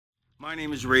My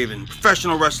name is Raven,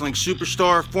 professional wrestling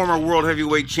superstar, former world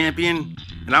heavyweight champion,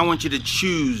 and I want you to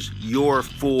choose your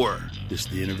four. This is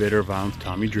the innovator of violence,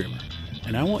 Tommy Dreamer,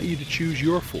 and I want you to choose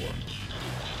your four.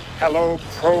 Hello,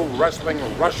 Pro Wrestling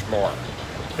Rushmore.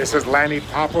 This is Lanny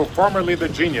Poffo, formerly the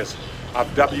genius of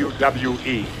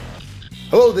WWE.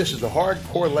 Hello, this is the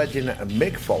hardcore legend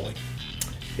Mick Foley.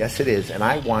 Yes, it is, and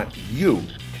I want you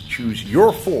to choose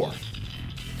your four.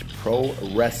 It's Pro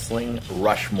Wrestling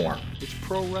Rushmore. It's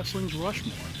Pro Wrestling's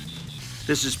Rushmore.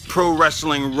 This is Pro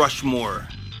Wrestling Rushmore.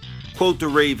 Quote the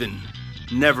Raven,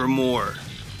 nevermore.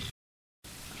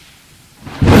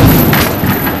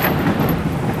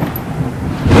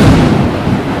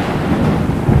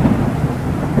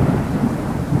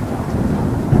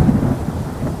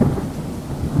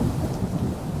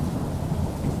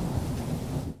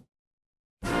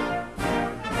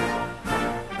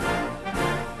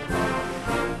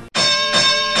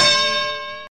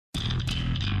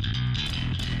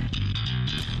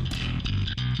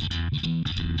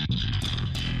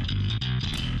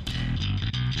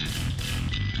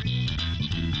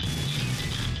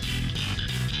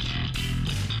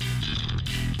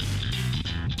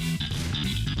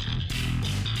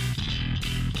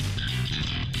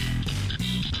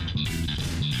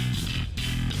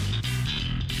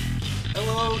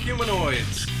 Hello,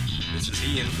 humanoids! This is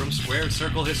Ian from Squared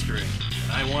Circle History,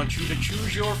 and I want you to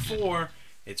choose your four.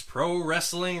 It's Pro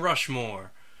Wrestling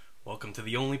Rushmore. Welcome to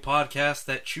the only podcast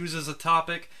that chooses a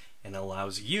topic and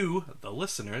allows you, the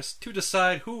listeners, to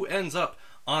decide who ends up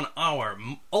on our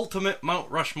ultimate Mount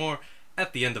Rushmore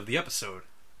at the end of the episode.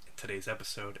 Today's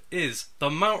episode is the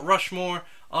Mount Rushmore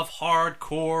of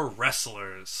hardcore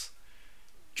wrestlers.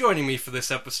 Joining me for this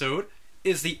episode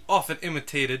is the often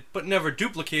imitated but never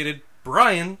duplicated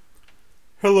Brian.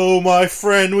 Hello, my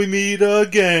friend, we meet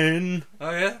again.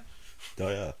 Oh, yeah? Oh,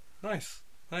 yeah.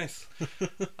 Nice.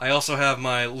 I also have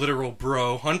my literal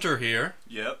bro, Hunter, here.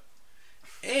 Yep.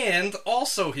 And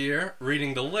also here,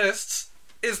 reading the lists,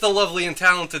 is the lovely and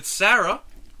talented Sarah.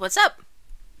 What's up?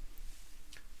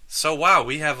 So, wow,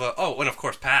 we have a... Oh, and of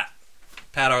course, Pat.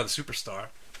 Pat R. the Superstar.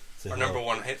 Our number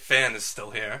one hit fan is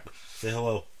still here. Say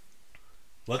hello.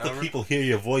 Let the people hear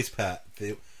your voice, Pat.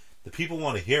 The people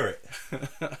want to hear it.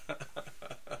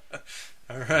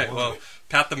 All right, well,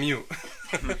 Pat the mute.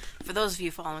 For those of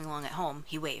you following along at home,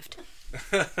 he waved.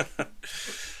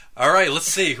 All right, let's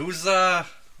see. Let's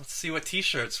see what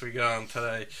t-shirts we got on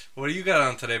today. What do you got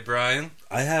on today, Brian?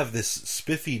 I have this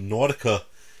spiffy Nautica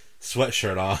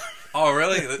sweatshirt on. Oh,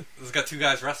 really? It's got two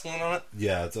guys wrestling on it?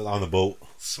 Yeah, it's on the boat.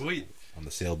 Sweet. On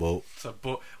the sailboat. It's a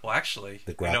boat. Well, actually,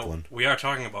 the grappling. We are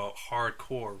talking about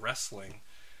hardcore wrestling.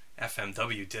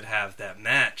 FMW did have that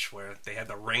match where they had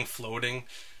the ring floating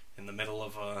in the middle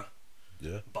of a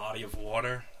body of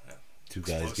water. Two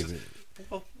guys giving.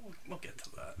 We'll get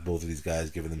to that. Both of these guys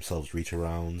giving themselves reach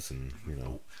arounds, and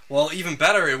Well, even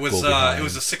better, it was a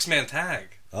 6-man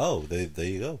tag. Oh, there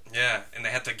you go. Yeah, and they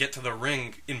had to get to the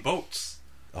ring in boats.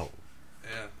 Oh.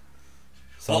 Yeah.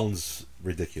 Sounds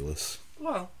ridiculous.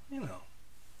 Well,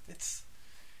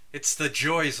 it's the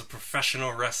joys of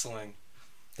professional wrestling.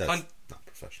 That's not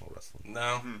professional wrestling.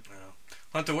 No.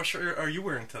 Hunter, what shirt are you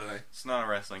wearing today? It's not a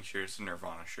wrestling shirt, it's a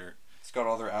Nirvana shirt. It's got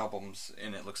all their albums,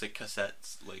 and it looks like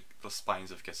cassettes, like the spines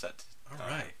of cassette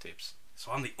tapes.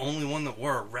 So I'm the only one that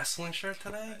wore a wrestling shirt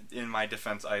today? In my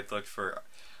defense, I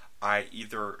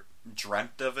either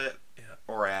dreamt of it,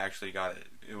 or I actually got it.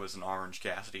 It was an Orange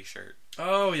Cassidy shirt.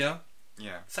 Oh, yeah?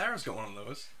 Yeah. Sarah's got one of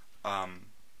those.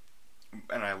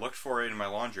 And I looked for it in my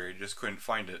laundry, I just couldn't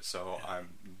find it, so I'm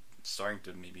starting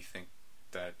to maybe think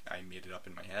that I made it up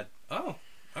in my head. Oh,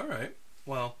 alright.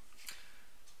 Well,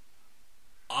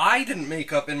 I didn't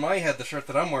make up in my head the shirt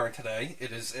that I'm wearing today.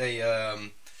 It is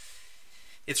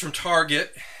it's from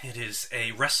Target. It is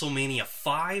a WrestleMania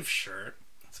 5 shirt.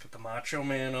 It's got the Macho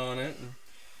Man on it. And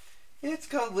it's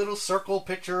got little circle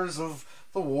pictures of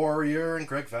the Warrior and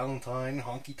Greg Valentine,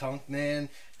 Honky Tonk Man,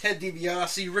 Ted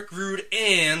DiBiase, Rick Rude,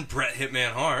 and Bret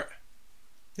Hitman Hart.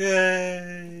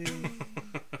 Yay!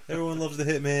 Everyone loves the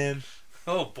Hitman.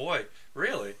 Oh boy,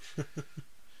 really?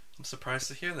 I'm surprised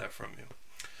to hear that from you.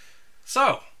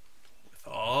 So, with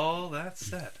all that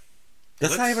said,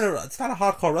 it's not a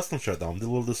hardcore wrestling shirt though. I'm a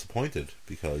little disappointed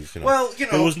because there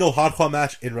was no hardcore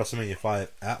match in WrestleMania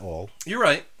 5 at all. You're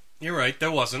right.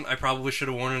 There wasn't. I probably should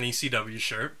have worn an ECW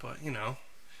shirt, but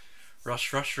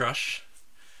rush.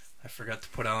 I forgot to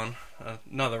put on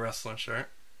another wrestling shirt.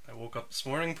 I woke up this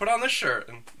morning and put on this shirt,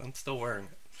 and I'm still wearing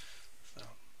it. So.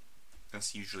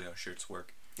 That's usually how shirts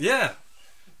work. Yeah.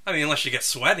 I mean, unless you get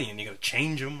sweaty and you gotta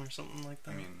change them or something like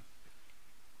that. I mean,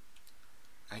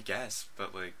 I guess,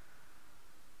 but like,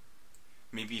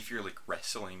 Maybe if you're like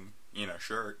wrestling in a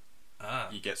shirt,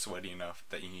 you get sweaty enough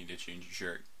that you need to change your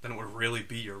shirt. Then it would really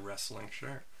be your wrestling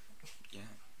shirt. Yeah.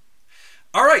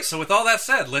 Alright, so with all that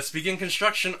said, let's begin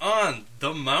construction on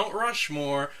the Mount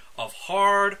Rushmore of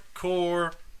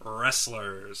hardcore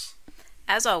wrestlers.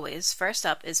 As always, first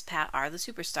up is Pat R. the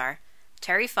Superstar,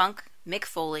 Terry Funk, Mick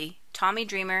Foley, Tommy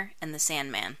Dreamer, and the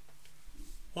Sandman.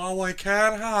 Well, we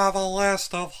can't have a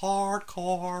list of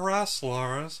hardcore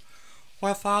wrestlers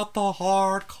without the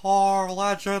hardcore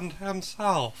legend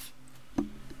himself.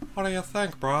 What do you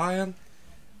think, Brian?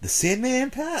 The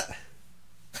Sandman, Pat?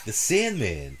 The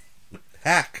Sandman.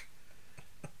 Hack.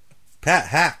 Pat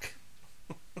Hack.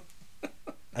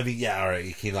 I mean, yeah, alright,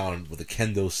 he came on with a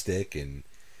kendo stick and...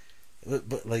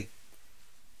 But like...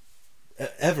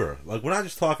 Ever. Like, we're not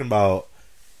just talking about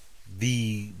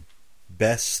the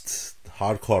best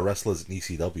hardcore wrestlers in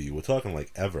ECW. We're talking,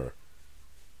 like, ever.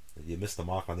 You missed the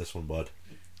mark on this one, bud.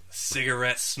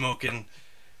 Cigarette smoking,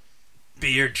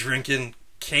 beer drinking,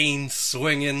 cane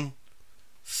swinging,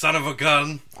 son of a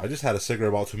gun. I just had a cigarette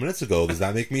about 2 minutes ago. Does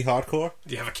that make me hardcore?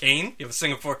 Do you have a cane? You have a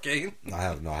Singapore cane? I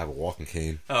have a walking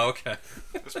cane. Oh, okay.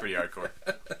 That's pretty hardcore.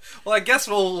 Well, I guess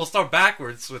we'll start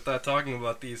backwards with talking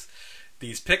about these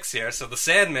picks here. So the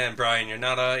Sandman, Brian, you're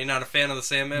not a fan of the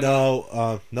Sandman?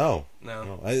 No.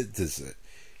 I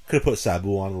could have put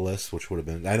Sabu on the list, which would have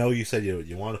been... I know you said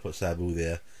you want to put Sabu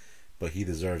there, but he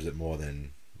deserves it more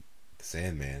than the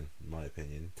Sandman, in my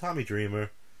opinion. Tommy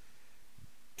Dreamer,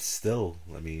 still,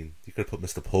 I mean, you could have put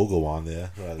Mr. Pogo on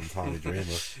there rather than Tommy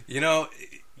Dreamer. You know,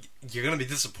 you're going to be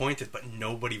disappointed, but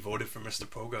nobody voted for Mr.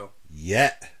 Pogo.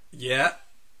 Yet. Yeah?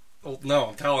 Well, no,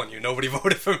 I'm telling you, nobody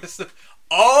voted for Mr.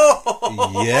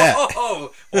 Oh! Yeah.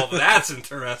 Well, that's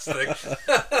interesting.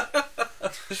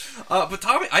 But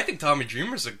I think Tommy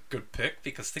Dreamer's a good pick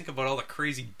because think about all the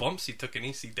crazy bumps he took in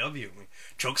ECW. I mean,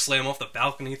 choke slam off the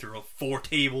balcony through 4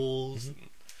 tables. Mm-hmm.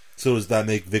 So does that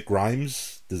make Vic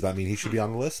Grimes? Does that mean he should be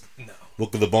on the list? No.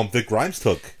 Look at the bump Vic Grimes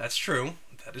took. That's true.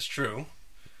 That is true.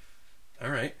 All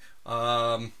right.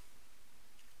 Well,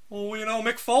 you know,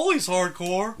 Mick Foley's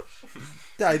hardcore.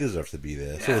 Yeah, he deserves to be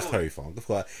there. Yeah. So is Terry Funk.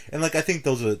 And like, I think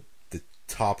those are the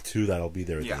top 2 that'll be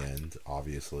there at the end,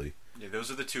 obviously. Yeah,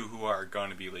 those are the 2 who are going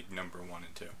to be like number 1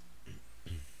 and 2.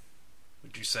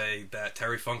 Would you say that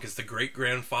Terry Funk is the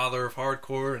great-grandfather of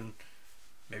hardcore and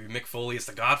maybe Mick Foley is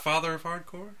the godfather of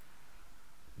hardcore?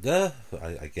 Yeah,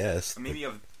 I guess. Maybe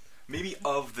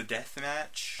of the death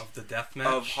match. Of the death match?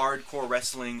 Of hardcore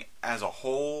wrestling as a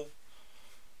whole.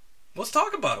 Let's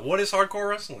talk about it. What is hardcore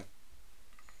wrestling?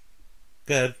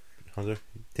 Go ahead, Hunter.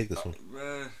 Take this one.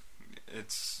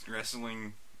 It's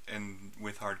wrestling and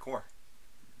with hardcore.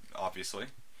 Obviously.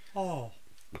 Oh.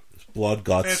 It's blood,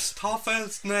 guts. It's tough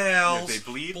as nails. They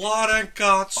bleed. Blood and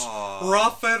guts.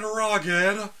 Rough and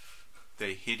rugged.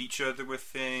 They hit each other with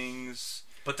things.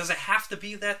 But does it have to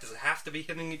be that? Does it have to be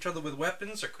hitting each other with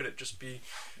weapons? Or could it just be...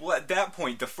 Well, at that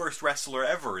point, the first wrestler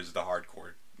ever is the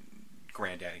hardcore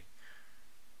granddaddy.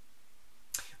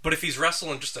 But if he's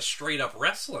wrestling just a straight-up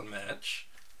wrestling match...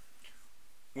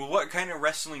 Well, what kind of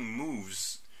wrestling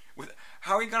moves...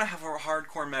 How are you going to have a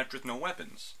hardcore match with no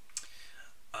weapons?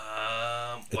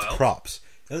 It's props.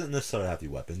 It doesn't necessarily have to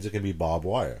be weapons. It can be barbed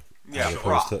wire. Yeah,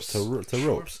 props. To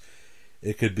ropes.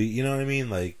 It could be, you know what I mean?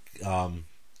 Like,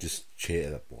 just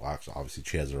chair. Well, actually, obviously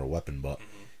chairs are a weapon, but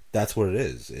that's what it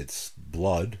is. It's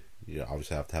blood. You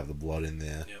obviously have to have the blood in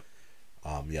there.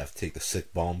 Yep. You have to take the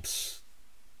sick bumps,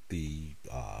 the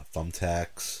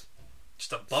thumbtacks.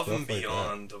 Just above and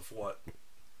beyond of what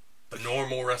the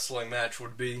normal wrestling match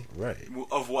would be. Right.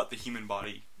 Of what the human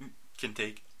body can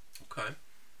take. Okay.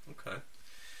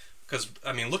 Because,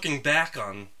 I mean, looking back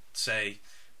on, say,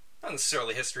 not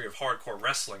necessarily history of hardcore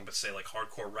wrestling, but say, like,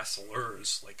 hardcore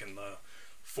wrestlers, like in the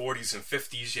 40s and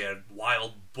 50s, you had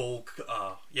Wild Bill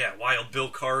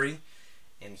Curry,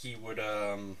 and he would,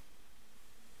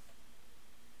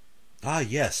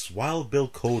 yes, Wild Bill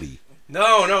Cody.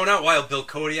 No, not Wild Bill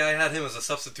Cody. I had him as a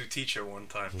substitute teacher one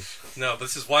time. No,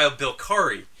 this is Wild Bill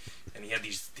Curry, and he had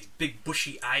these big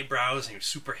bushy eyebrows, and he was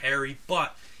super hairy,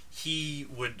 but he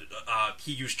would,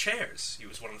 he used chairs. He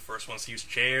was one of the first ones to use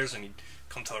chairs, and he'd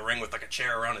come to the ring with like a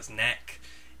chair around his neck,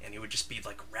 and he would just be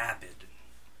like rabid and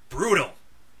brutal.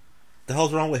 The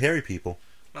hell's wrong with hairy people?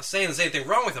 I'm not saying there's anything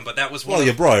wrong with him, but that was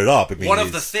you brought it up. I mean, one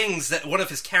of the things that one of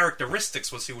his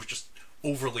characteristics was he was just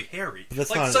overly hairy,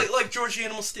 like George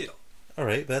Animal Steel. All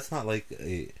right, but that's not like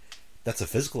that's a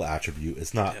physical attribute.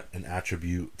 It's not an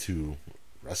attribute to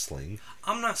wrestling.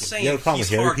 I'm not saying you have a problem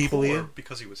he's with hairy hardcore people, Ian?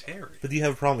 Because he was hairy. But do you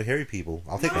have a problem with hairy people?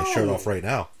 I'll take my shirt off right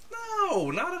now. No,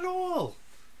 not at all.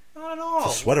 Not at all.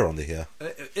 It's a sweater under here.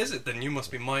 Is it? Then you must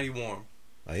be mighty warm.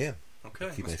 I am. Okay.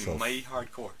 Keep Must be myself. mighty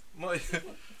hardcore.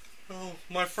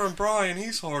 My friend Brian,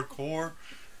 he's hardcore.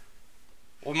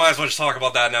 We might as well just talk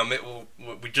about that now.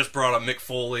 We just brought up Mick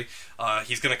Foley.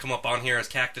 He's going to come up on here as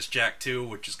Cactus Jack 2,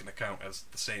 which is going to count as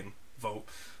the same vote.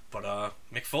 But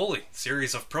Mick Foley,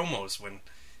 series of promos when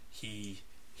he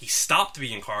stopped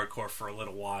being hardcore for a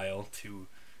little while to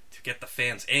get the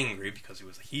fans angry because he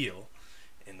was a heel.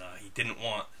 And he didn't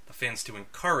want the fans to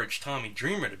encourage Tommy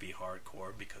Dreamer to be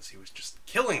hardcore because he was just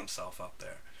killing himself out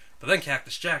there. But then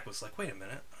Cactus Jack was like, wait a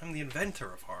minute, I'm the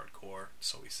inventor of hardcore,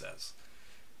 so he says.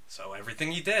 So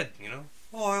everything he did,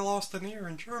 oh, I lost an ear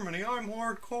in Germany, I'm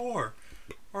hardcore.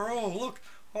 Or, oh, look,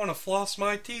 I want to floss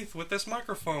my teeth with this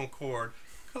microphone cord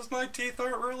because my teeth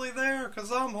aren't really there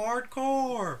because I'm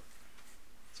hardcore.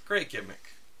 It's a great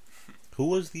gimmick. Who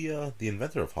was the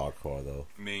inventor of hardcore, though?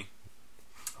 Me.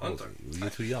 Hunter.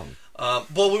 You're too young.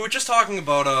 Well, we were just talking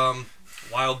about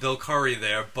Wild Bill Curry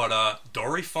there, but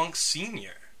Dory Funk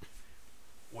Sr.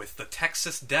 with the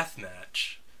Texas Death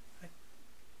Match.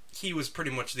 He was pretty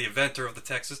much the inventor of the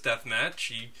Texas Death Match.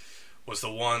 He was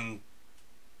the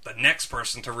next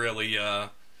person to really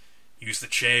use the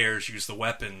chairs, use the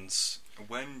weapons.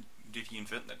 When did he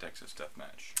invent the Texas Death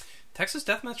Match? Texas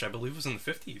Death Match, I believe, was in the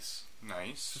 50s.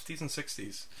 Nice. 50s and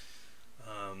 60s.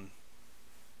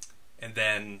 And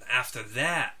then after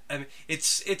that, I mean,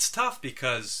 it's tough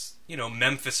because,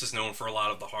 Memphis is known for a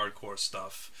lot of the hardcore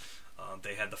stuff.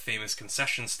 They had the famous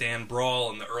concession stand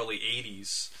brawl in the early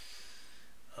 80s.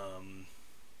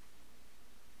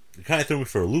 It kind of threw me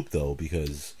for a loop, though,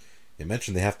 because they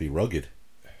mentioned they have to be rugged.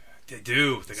 They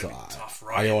do. They're going to be tough,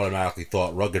 rugged. I automatically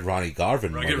thought Rugged Ronnie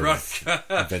Garvin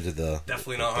invented the...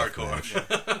 Definitely not hardcore.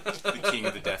 The king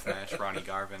of the death match, Ronnie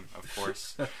Garvin, of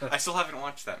course. I still haven't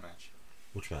watched that match.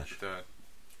 Which match?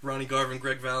 Ronnie Garvin,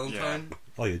 Greg Valentine? Yeah.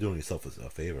 Oh, you're doing yourself a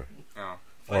favor. Oh.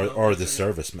 Or a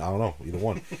disservice. I don't know. Either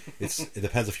one. It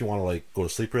depends if you want to go to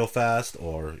sleep real fast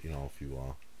or, if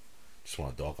you just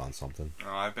want to dog on something. Oh,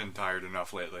 I've been tired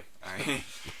enough lately.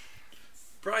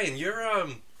 Brian, you're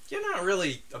not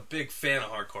really a big fan of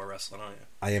hardcore wrestling, are you?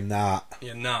 I am not.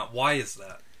 You're not. Why is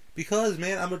that? Because,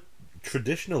 man, I'm a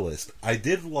traditionalist. I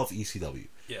did love ECW.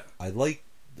 Yeah. I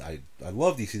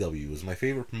loved ECW. It was my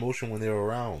favorite promotion when they were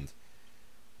around.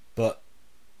 But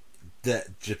the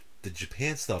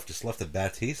Japan stuff just left a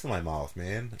bad taste in my mouth,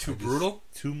 man. Too brutal?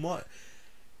 Too much.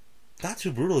 Not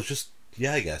too brutal. It's just,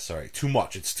 yeah, I guess. Sorry, too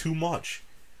much. It's too much.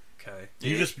 Okay.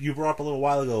 You brought up a little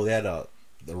while ago. They had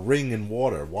the ring and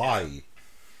water. Why?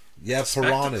 You have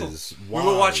piranhas. Why?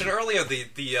 We were watching earlier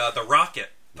the rocket.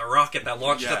 The rocket that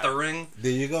launched at the ring.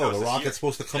 There you go. The rocket's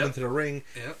supposed to come into the ring,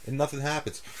 and nothing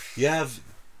happens. You have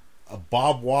a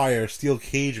barbed wire steel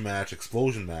cage match,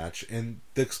 explosion match, and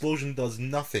the explosion does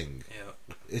nothing.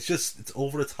 Yeah. It's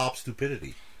over the top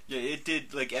stupidity. Yeah, it did,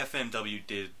 FNW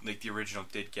did, the original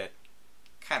did get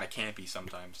kind of campy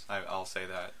sometimes. I'll say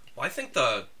that. Well, I think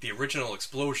the original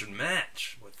explosion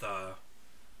match with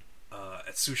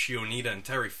Atsushi Onita and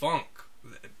Terry Funk,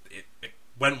 it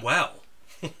went well.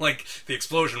 The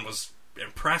explosion was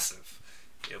impressive.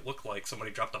 It looked like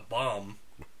somebody dropped a bomb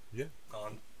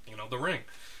on, the ring.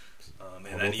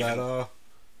 How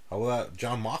about that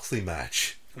John Moxley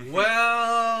match?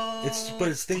 Well...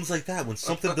 It's things like that. When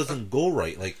something doesn't go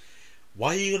right,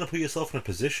 why are you going to put yourself in a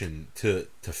position to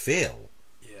fail?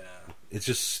 Yeah. It's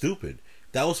just stupid.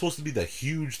 That was supposed to be the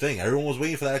huge thing. Everyone was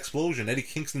waiting for that explosion. Eddie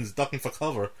Kingston's ducking for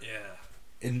cover. Yeah.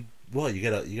 And, you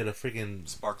got a freaking...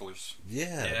 Sparklers.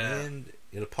 Yeah, man.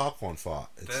 You had a popcorn fart.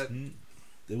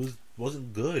 It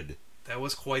wasn't good. That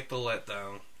was quite the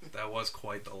letdown.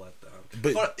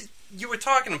 But you were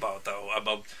talking about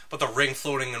the ring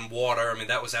floating in water. I mean,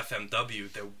 that was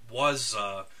FMW. There was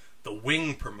the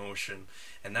Wing promotion,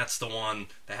 and that's the one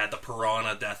that had the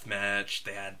piranha death match.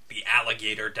 They had the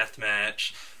alligator death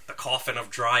match, the coffin of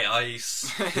dry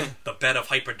ice, the bed of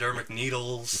hypodermic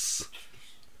needles.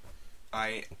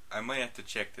 I might have to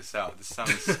check this out. This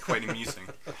sounds quite amusing.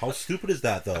 How stupid is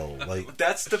that, though?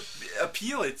 That's the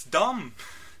appeal. It's dumb.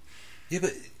 Yeah,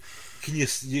 but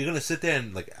you're gonna sit there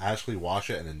and actually watch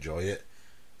it and enjoy it?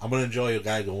 I'm gonna enjoy a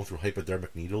guy going through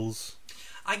hypodermic needles.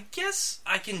 I guess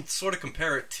I can sort of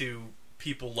compare it to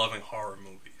people loving horror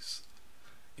movies.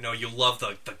 You love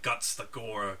the guts, the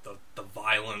gore, the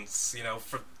violence.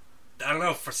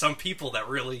 For some people that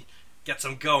really gets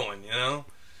them going.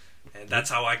 And that's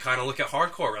how I kind of look at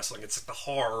hardcore wrestling. It's the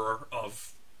horror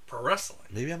of pro wrestling.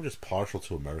 Maybe I'm just partial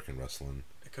to American wrestling.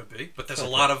 It could be, but there's a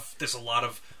lot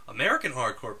of American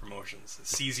hardcore promotions.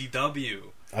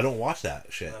 CZW. I don't watch that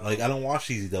shit. I don't watch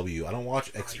CZW. I don't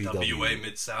watch XPW. IWA,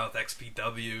 Mid-South,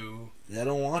 XPW. I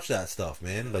don't watch that stuff,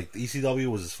 man. ECW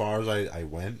was as far as I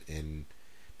went, and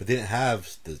But they didn't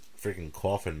have the freaking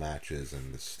coffin matches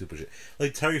and the stupid shit.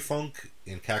 Like Terry Funk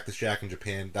and Cactus Jack in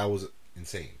Japan, that was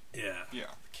insane. Yeah. Yeah.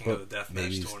 King But of the Death maybe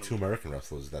Match it's tournament. two American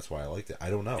wrestlers. That's why I liked it.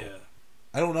 I don't know. Yeah.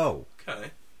 I don't know.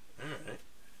 Okay. Alright.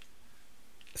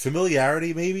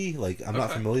 Familiarity, maybe? Like, I'm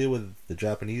not Okay. familiar with the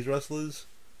Japanese wrestlers.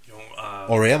 You know,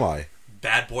 Or am I?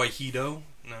 Bad Boy Hito?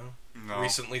 No. No.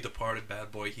 Recently departed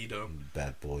Bad Boy Hito.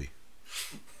 Bad boy.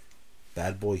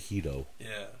 Bad boy Hito. Yeah.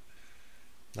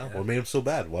 No, Yeah. what made him so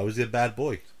bad? Why was he a bad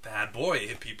boy? Bad Boy.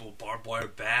 Hit people with barbed wire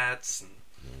bats and,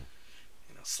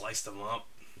 sliced them up.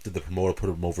 Did the promoter put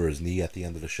him over his knee at the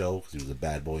end of the show because he was a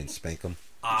bad boy and spank him?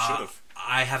 Should've.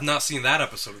 I have not seen that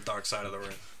episode of Dark Side of the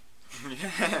Ring.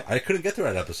 I couldn't get to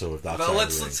that episode of Dark Well, Side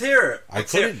let's of the Ring. hear it. I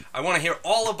Let's hear it. couldn't. I want to hear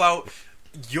all about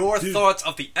your Dude, thoughts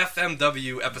of the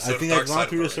FMW episode I think of Dark I've gone Side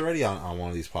through of this the Ring. already on one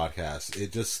of these podcasts.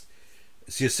 It just...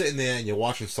 So you're sitting there and you're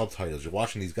watching subtitles. You're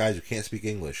watching these guys who can't speak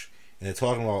English. And they're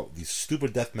talking about these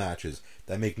stupid death matches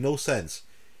that make no sense.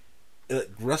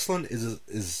 Wrestling is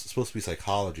supposed to be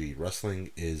psychology. Wrestling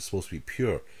is supposed to be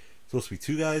pure. It's supposed to be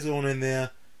two guys going in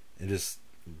there and just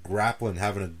grappling,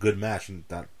 having a good match. And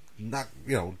not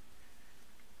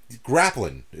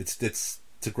grappling. It's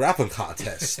a grappling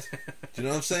contest. Do you know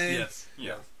what I'm saying? Yes.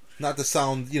 Yeah. Not to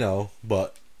sound,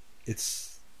 but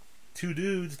it's two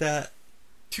dudes that...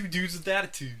 Two dudes with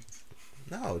attitudes.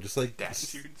 No, just like...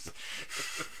 Attitudes.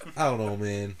 I don't know,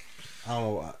 man. I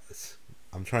don't know.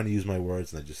 I'm trying to use my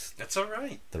words, and I just... That's all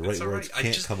right. The That's right all words right.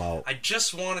 can't come out. I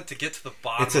just wanted to get to the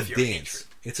bottom It's a of your dance. hatred.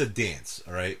 It's a dance,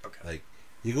 all right? Okay. Like,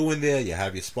 you go in there, you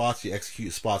have your spots, you execute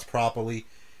your spots properly.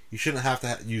 You shouldn't have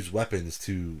to use weapons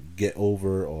to get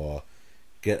over or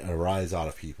get a rise out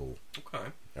of people. Okay.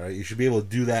 All right? You should be able to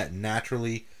do that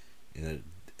naturally in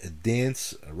a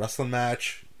dance, a wrestling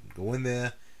match. Go in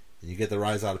there, and you get the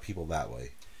rise out of people that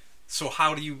way. So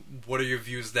what are your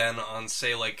views then on,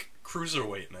 say, like,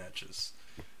 cruiserweight matches?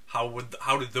 How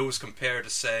did those compare to,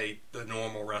 say, the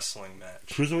normal wrestling match?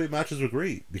 Cruiserweight matches were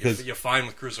great because You're fine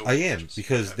with cruiserweight I am matches?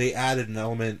 because Okay. they added an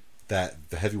element that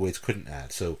the heavyweights couldn't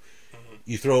add. So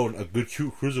you throw in a good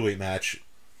cruiserweight match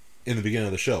in the beginning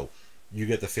of the show, you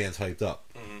get the fans hyped up.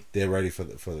 They're ready for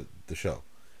the show.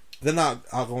 They're not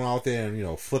going out there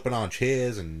and flipping on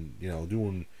chairs and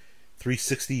doing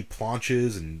 360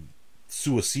 planches and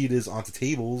suicidas onto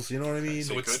tables. You know what I mean?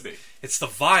 So It could be. It's the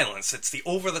violence. It's the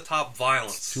over-the-top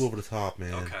violence. It's too over the top,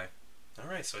 man. Okay. All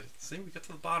right. So see, we got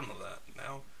to the bottom of that.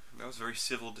 Now That was a very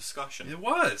civil discussion. it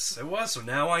was. So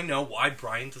now I know why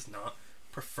Brian does not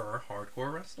prefer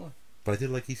hardcore wrestling. But I did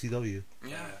like ECW.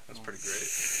 Yeah, that's pretty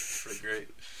great. Pretty great.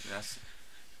 That's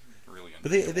really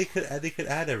But they could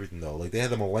add everything though. Like they had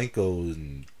the Malenkos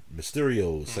and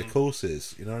Mysterio,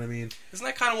 Psychosis. You know what I mean? Isn't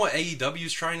that kind of what AEW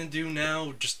is trying to do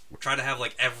now? Just try to have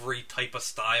like every type of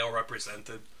style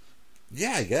represented.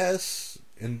 Yeah, I guess.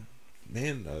 And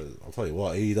man, I'll tell you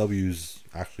what, AEW's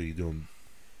actually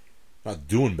not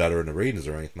doing better in the ratings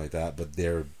or anything like that, but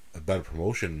they're a better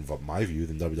promotion, from my view,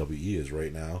 than WWE is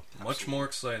right now. Much more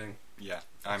exciting. Yeah,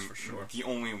 I'm for sure. the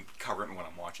only current one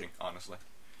I'm watching, honestly.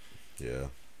 Yeah.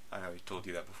 I know you told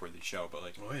you that before the show, but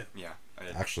like, Oh yeah. yeah, I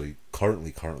did. Actually,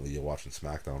 currently, you're watching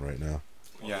SmackDown right now.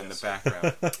 Yeah, in the yes.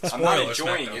 background. I'm not Spoiler,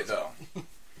 enjoying SmackDown. it though.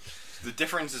 The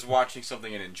difference is watching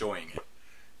something and enjoying it.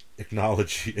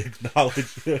 Acknowledge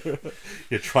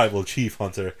your tribal chief,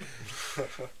 Hunter.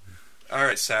 All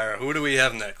right, Sarah. Who do we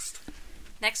have next?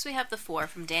 Next, we have the four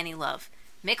from Danny Love: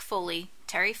 Mick Foley,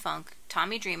 Terry Funk,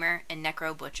 Tommy Dreamer, and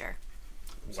Necro Butcher.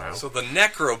 Wow. So the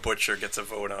Necro Butcher gets a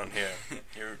vote on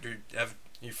here.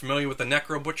 You familiar with the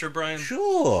Necro Butcher, Brian?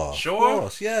 Sure. Sure? Of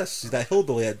course, yes. That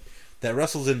hillbilly that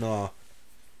wrestles in the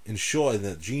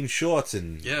jean shorts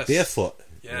and Yes. barefoot.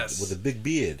 Yes. With a big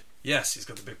beard. Yes, he's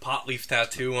got the big pot leaf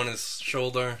tattoo on his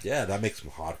shoulder. Yeah, that makes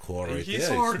him hardcore right He's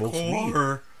there. He smokes weed.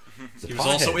 hardcore. He's a He was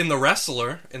also pothead. in The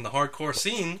Wrestler, in the hardcore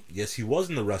scene. Yes, he was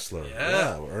in The Wrestler.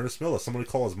 Yeah. Yeah, Ernest Miller. Somebody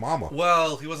call his mama.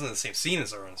 Well, he wasn't in the same scene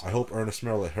as Ernest. I hope Ernest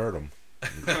Miller heard him.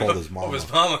 And called his mama. Oh,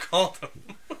 his mama called him.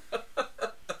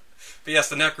 But yes,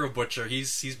 the Necro Butcher.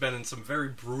 He's been in some very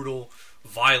brutal,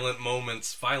 violent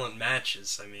moments, violent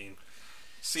matches. I mean,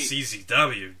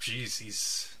 CZW. Jeez,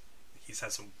 he's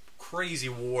had some crazy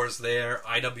wars there.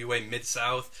 IWA Mid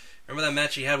South. Remember that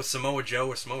match he had with Samoa Joe,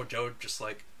 where Samoa Joe just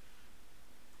like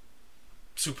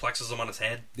suplexes him on his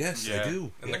head Yes, Yeah. I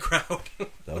do. in Yeah. the crowd.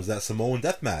 That was that Samoan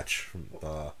death match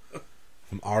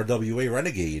from RWA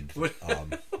Renegade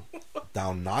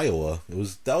down in Iowa.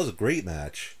 That was a great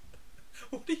match.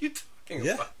 What are you talking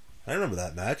Yeah, about? I remember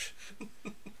that match.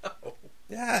 No.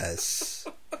 Yes.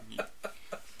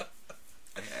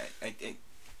 I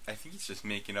think he's just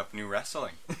making up new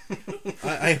wrestling.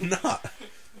 I am not.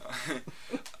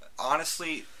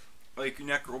 Honestly, like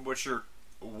Necro Butcher,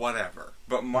 whatever.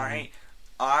 But my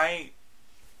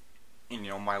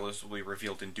list will be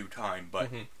revealed in due time. But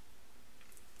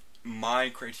my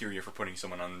criteria for putting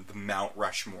someone on the Mount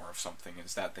Rushmore of something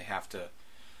is that they have to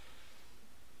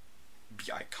be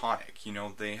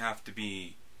iconic. They have to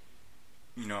be,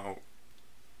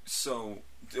 so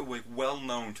like well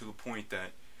known to the point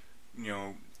that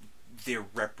they're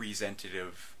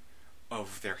representative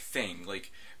of their thing.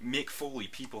 Like Mick Foley,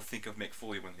 people think of Mick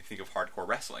Foley when they think of hardcore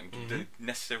wrestling. They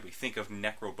necessarily think of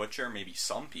Necro Butcher, maybe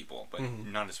some people, but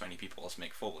not as many people as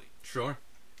Mick Foley. Sure.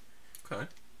 Okay.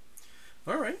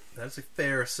 All right, that's a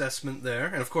fair assessment there.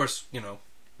 And of course,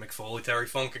 Mick Foley, Terry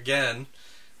Funk again.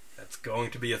 That's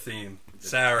going to be a theme.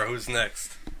 Sarah, who's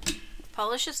next?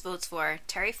 Polish's votes for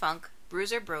Terry Funk,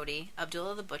 Bruiser Brody,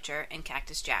 Abdullah the Butcher, and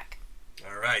Cactus Jack.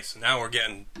 All right, so now we're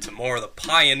getting to more of the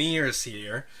pioneers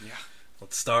here. Yeah.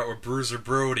 Let's start with Bruiser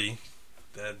Brody.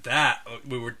 That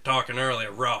we were talking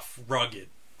earlier, rough, rugged,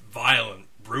 violent,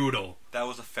 brutal. That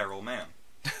was a feral man.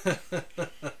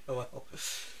 Well,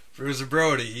 Bruiser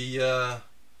Brody,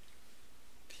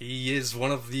 he is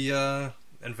one of the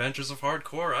inventors of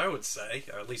hardcore, I would say,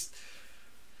 or at least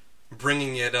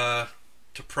bringing it to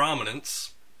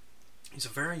prominence. He's a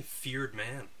very feared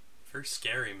man, very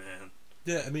scary man.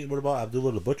 Yeah, I mean, what about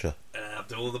Abdullah the Butcher?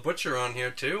 Abdullah the Butcher on here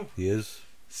too. He is.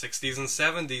 60s and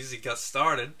 70s, he got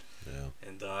started. Yeah.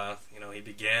 And, he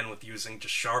began with using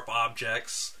just sharp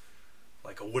objects,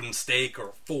 like a wooden stake or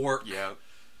a fork. Yeah.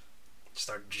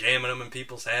 Start jamming them in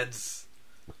people's heads.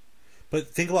 But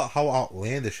think about how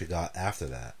outlandish it got after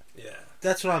that. Yeah.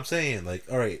 That's what I'm saying. Like,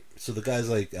 alright, so the guys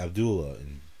like Abdullah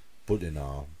and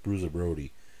Bruiser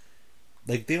Brody,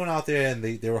 like, they went out there and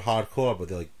they were hardcore, but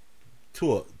they're like,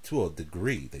 to a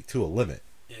degree, like, to a limit.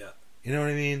 Yeah. You know what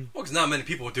I mean? Well, because not many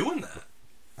people were doing that.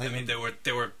 I mean, there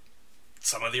were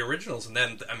some of the originals, and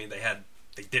then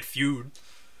they did feud.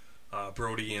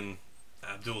 Brody and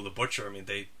Abdullah the Butcher. I mean,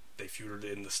 they feuded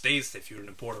in the States. They feuded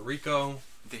in Puerto Rico.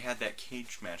 They had that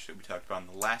cage match that we talked about in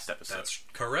the last episode. That's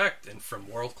correct, and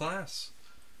from World Class.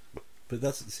 But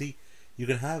you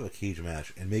can have a cage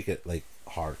match and make it like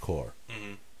hardcore,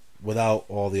 without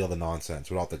all the other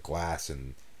nonsense, without the glass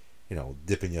and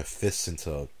dipping your fists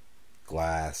into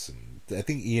glass. And I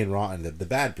think Ian Rotten, the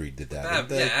Bad Breed, did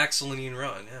that. Axel and Ian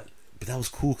Rotten, yeah. But that was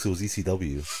cool because it was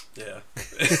ECW. Yeah.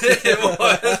 It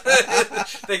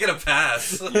was. They get a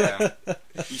pass. Yeah.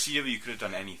 ECW could have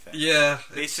done anything. Yeah.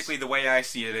 Basically, the way I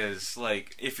see it is,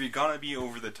 like, if you're gonna be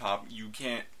over the top, you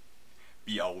can't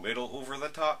be a little over the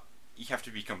top. You have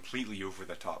to be completely over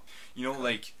the top.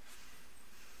 Like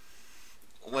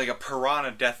a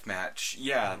Piranha death match.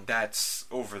 Yeah, that's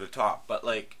over the top. But,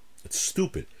 like... It's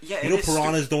stupid. Yeah,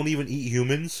 piranhas don't even eat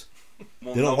humans?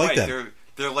 Well, they don't like them.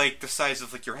 They're like the size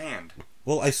of like your hand.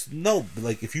 Well,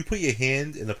 like if you put your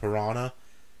hand in a piranha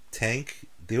tank,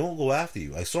 they won't go after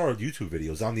you. I saw a YouTube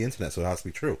video. It's on the internet, so it has to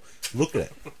be true. Look at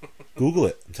it. Google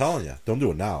it. I'm telling you. Don't do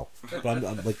it now. But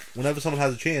I'm like, whenever someone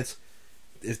has a chance,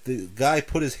 if the guy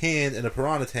put his hand in a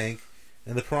piranha tank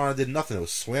and the piranha did nothing, it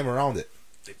was swam around it.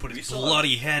 They put his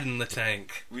bloody head in the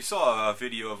tank. We saw a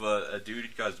video of a dude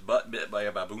who got his butt bit by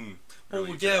a baboon. Oh,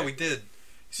 yeah, we did.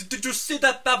 He said, "Did you see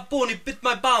that baboon? He bit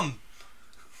my bum."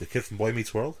 The kid from Boy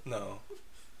Meets World? No.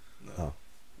 Oh.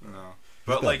 No.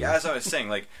 But, like, as I was saying,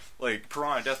 like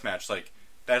Piranha Deathmatch, like,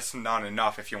 that's not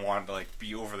enough if you want to, like,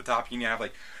 be over the top. You need to have,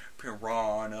 like,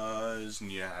 piranhas,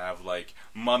 and you have, like,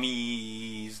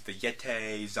 mummies, the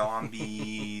Yeti,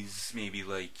 zombies, maybe,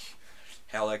 like...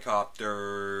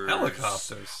 Helicopters.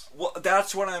 Well,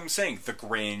 that's what I'm saying. The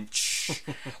Grinch.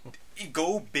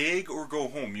 Go big or go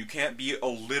home. You can't be a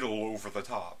little over the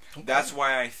top. Okay. That's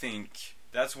what I think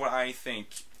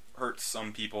hurts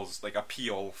some people's like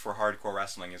appeal for hardcore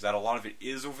wrestling is that a lot of it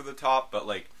is over the top, but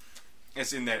like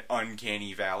it's in that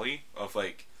uncanny valley of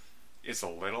like it's a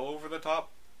little over the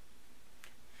top.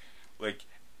 Like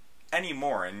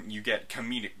anymore, and you get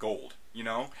comedic gold.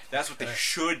 That's what they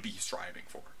should be striving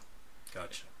for.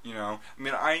 Gotcha.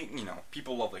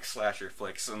 People love, like, slasher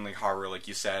flicks and, like, horror, like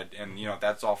you said, and,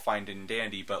 that's all fine and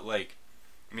dandy, but, like,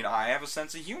 I have a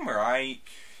sense of humor. I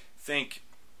think,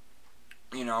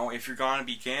 if you're gonna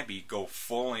be campy, go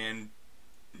full in,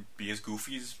 be as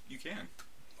goofy as you can.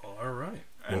 All right.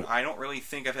 And I don't really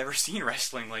think I've ever seen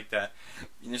wrestling like that.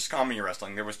 Just comedy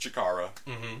wrestling. There was Chikara.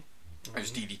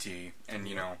 There's DDT, and,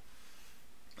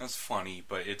 that's funny,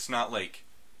 but it's not, like...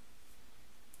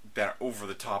 that over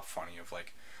the top funny of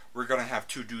like we're gonna have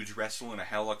two dudes wrestle in a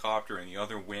helicopter and the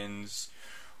other wins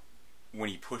when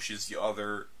he pushes the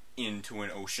other into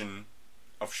an ocean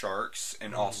of sharks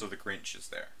and also the Grinch is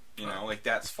there. Like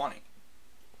that's funny.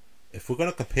 If we're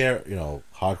gonna compare,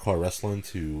 hardcore wrestling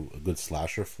to a good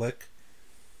slasher flick,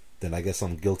 then I guess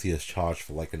I'm guilty as charged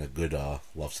for liking a good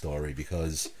love story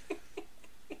because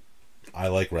I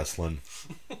like wrestling.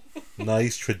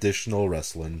 Nice traditional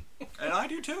wrestling. And I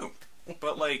do too.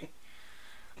 But like,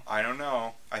 I don't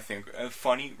know. I think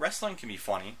funny wrestling can be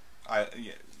funny.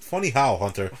 Funny how,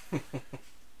 Hunter?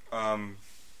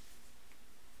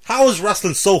 How is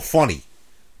wrestling so funny?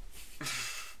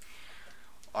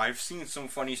 I've seen some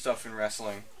funny stuff in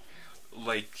wrestling,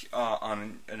 like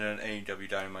on an AEW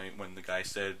Dynamite when the guy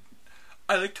said,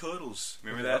 "I like turtles."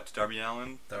 Remember that, Darby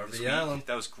Allin? Darby Allin.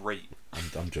 That was great.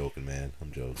 I'm joking, man.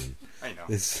 I'm joking. I know.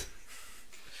 It's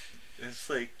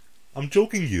like I'm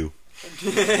joking you.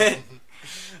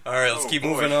 Alright, let's keep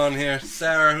moving on here.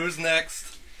 Sarah, who's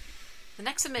next? The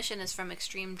next submission is from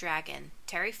Extreme Dragon.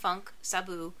 Terry Funk,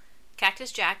 Sabu,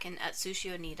 Cactus Jack, and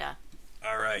Atsushi Onita.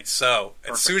 Alright, so,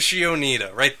 Atsushi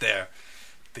Onita, right there.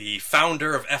 The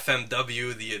founder of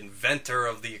FMW, the inventor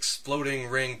of the Exploding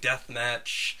Ring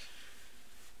Deathmatch,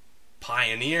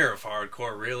 pioneer of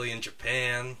hardcore, really, in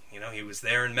Japan. You know, he was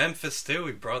there in Memphis, too.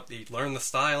 He learned the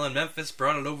style in Memphis,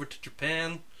 brought it over to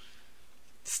Japan.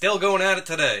 Still going at it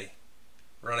today.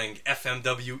 Running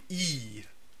FMWE.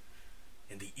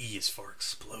 And the E is for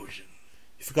explosion.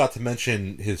 You forgot to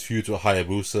mention his feuds with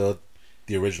Hayabusa,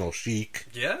 the original Sheik.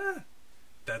 Yeah.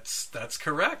 That's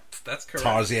correct. That's correct.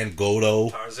 Tarzan Goto.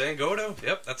 Tarzan Goto.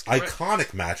 Yep, that's correct.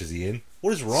 Iconic matches, Ian.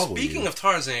 What is wrong with you? Speaking of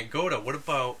Tarzan Goto, what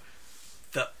about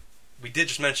we did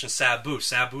just mention Sabu.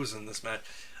 Sabu's in this match.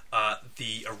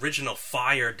 The original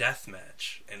Fire Death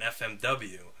match in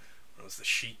FMW. It was the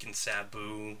Sheik and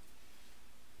Sabu.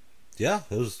 Yeah,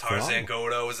 it was Tarzan phenomenal.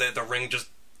 Goto was at the ring just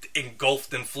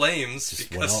engulfed in flames Just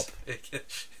because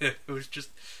it was just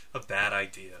a bad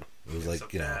idea. It was like,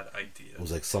 a bad idea. It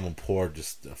was like someone poured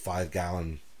just a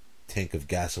 5-gallon tank of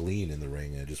gasoline in the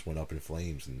ring and it just went up in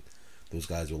flames, and those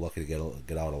guys were lucky to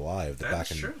get out alive. They're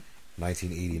back in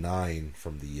 1989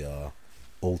 from the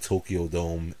old Tokyo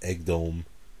Dome, Egg Dome,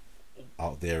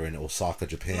 out there in Osaka,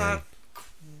 Japan. Not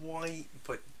quite,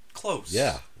 but close.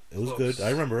 Yeah, it was good. I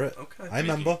remember it. Okay. I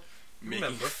remember.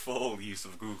 Making full use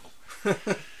of Google.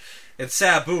 And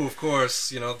Sabu, of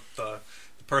course, you know, the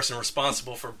person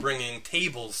responsible for bringing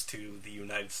tables to the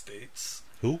United States.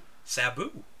 Who?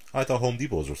 Sabu. I thought Home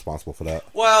Depot was responsible for that.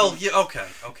 Well, yeah, okay,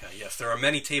 yes. There are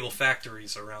many table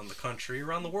factories around the country,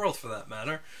 around the world for that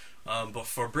matter. But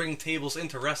for bringing tables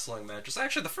into wrestling matches,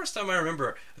 actually the first time I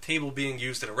remember a table being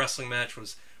used in a wrestling match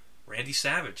was Randy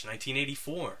Savage,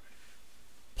 1984.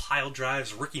 Pile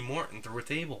drives Ricky Morton through a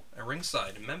table at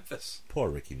ringside in Memphis. Poor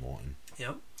Ricky Morton.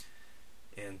 Yep.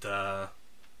 And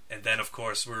then, of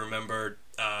course, we remember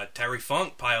Terry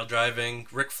Funk pile driving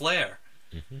Ric Flair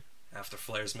after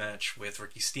Flair's match with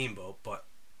Ricky Steamboat. But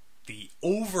the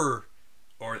over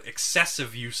or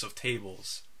excessive use of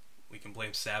tables, we can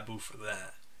blame Sabu for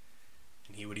that.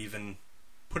 And he would even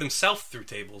put himself through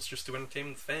tables just to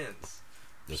entertain the fans.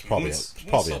 There's probably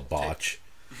a botch.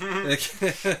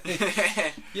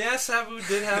 Yeah, Sabu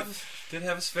did have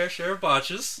his fair share of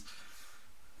botches.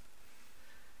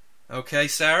 Okay,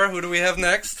 Sarah, who do we have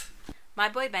next? My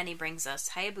Boy Benny brings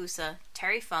us Hayabusa,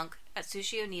 Terry Funk,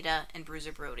 Atsushi Onita, and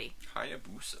Bruiser Brody.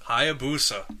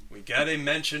 Hayabusa. We got a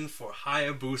mention for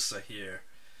Hayabusa here.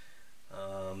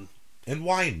 And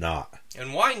why not?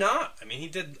 And why not? I mean, he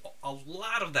did a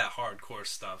lot of that hardcore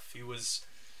stuff. He was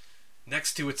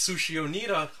next to Atsushi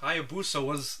Onita. Hayabusa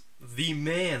was the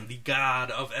man, the god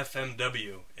of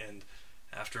FMW. And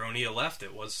after Onita left,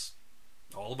 it was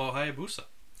all about Hayabusa.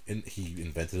 And he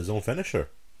invented his own finisher.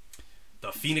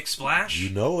 The Phoenix Splash? You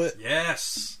know it.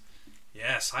 Yes,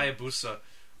 Hayabusa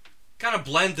kind of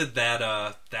blended that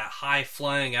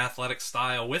high-flying athletic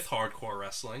style with hardcore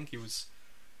wrestling. He was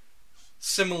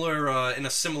similar in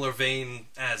a similar vein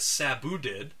as Sabu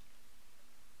did.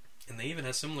 And they even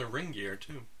had similar ring gear,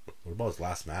 too. What about his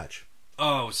last match?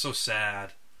 Oh, it was so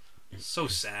sad. So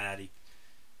sad. He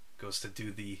goes to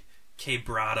do the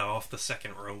quebrada off the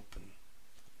second rope and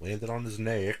landed on his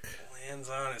neck. Lands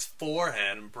on his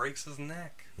forehead and breaks his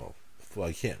neck. Well,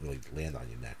 you can't really land on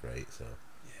your neck, right? So.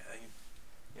 Yeah,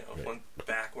 right. Went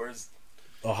backwards.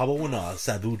 Oh, how about when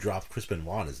Sabu dropped Chris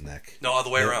Benoit on his neck? No, all the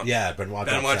way around. Yeah, Benoit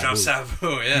dropped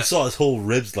Sabu. Yeah, you saw his whole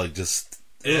ribs just.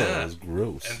 Yeah, it was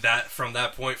gross. And from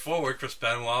that point forward, Chris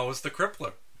Benoit was the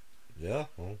Crippler. Yeah,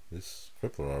 well, he's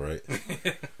Crippler, all right.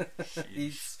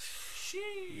 He's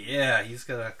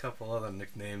got a couple other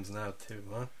nicknames now too,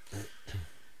 huh?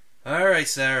 All right,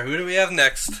 Sarah, who do we have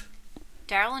next?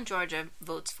 Daryl in Georgia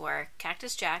votes for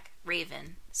Cactus Jack,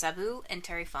 Raven, Sabu, and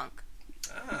Terry Funk.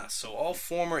 So all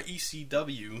former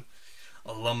ECW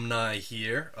alumni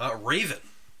here. Raven.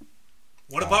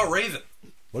 What about Raven?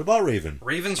 What about Raven?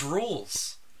 Raven's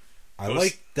rules. I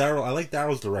like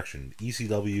Daryl's direction.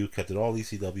 ECW kept it all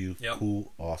ECW. Yep.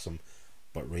 Cool, awesome.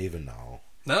 But Raven,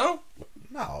 No?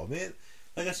 no, man.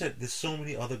 Like I said, there's so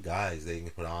many other guys they can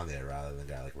put on there rather than a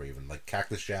guy like Raven. Like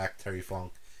Cactus Jack, Terry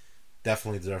Funk,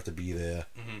 definitely deserve to be there.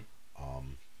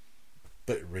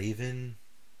 But Raven,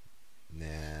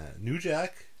 nah. New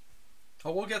Jack.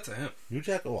 Oh, we'll get to him. New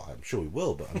Jack, I'm sure we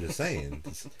will, but I'm just saying.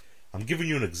 I'm giving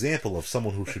you an example of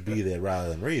someone who should be there rather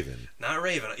than Raven. Not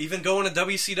Raven. Even going to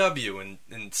WCW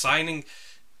and signing,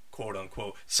 quote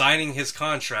unquote, signing his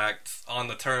contract on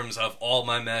the terms of all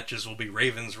my matches will be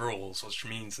Raven's rules, which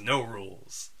means no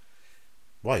rules.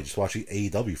 Why? Just watch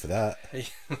AEW for that.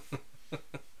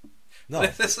 No,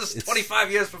 this is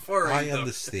 25 years before AEW. I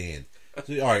understand.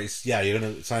 So, all right, yeah, you're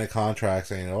gonna sign a contract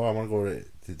saying, "Oh, I want to go to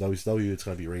WCW. It's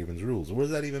gonna be Raven's rules." What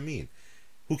does that even mean?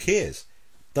 Who cares?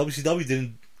 WCW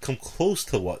didn't come close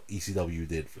to what ECW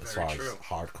did as far as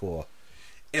hardcore.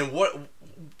 And what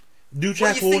New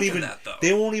Jack do you won't think of even. that, though?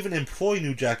 They won't even employ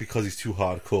New Jack because he's too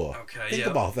hardcore. Okay, think yeah,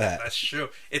 about that. That's true.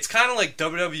 It's kind of like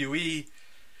WWE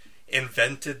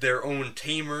invented their own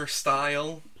tamer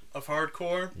style of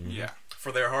hardcore. Yeah.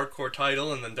 For their hardcore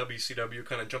title, and then WCW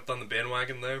kind of jumped on the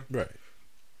bandwagon there. Right.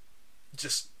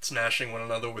 Just smashing one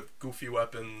another with goofy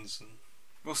weapons. And...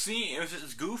 Well, see, if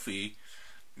it's goofy,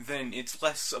 then it's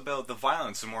less about the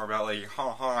violence and more about, like,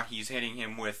 he's hitting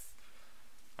him with,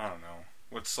 I don't know,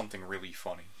 what's something really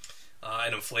funny.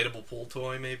 An inflatable pool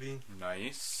toy, maybe.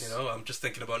 Nice. You know, I'm just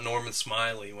thinking about Norman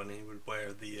Smiley when he would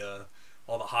wear the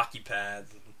all the hockey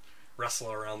pads and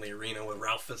wrestle around the arena with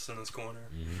Ralphus in his corner.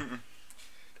 Mm-hmm.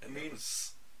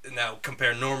 And now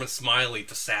compare Norman Smiley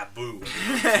to Sabu.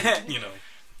 You know,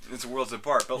 it's worlds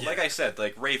apart. But yeah. like I said,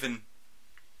 like Raven.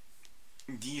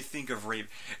 Do you think of Raven?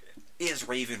 Is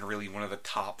Raven really one of the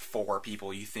top 4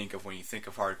 people you think of when you think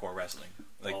of hardcore wrestling?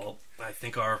 Like, well, I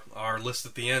think our list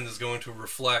at the end is going to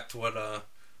reflect what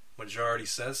majority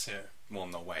says here. Well,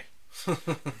 no way.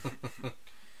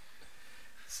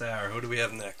 Sarah, who do we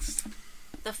have next?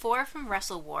 The 4 from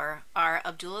Wrestle War are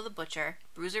Abdullah the Butcher,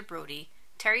 Bruiser Brody,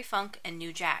 Terry Funk, and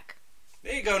New Jack.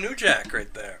 There you go, New Jack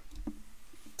right there.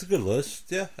 It's a good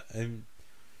list, yeah. And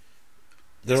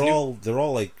they're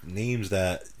all like names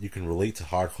that you can relate to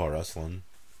hardcore wrestling.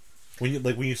 When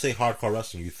you say hardcore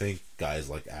wrestling, you think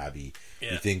guys like Abby.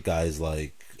 Yeah. You think guys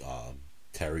like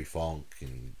Terry Funk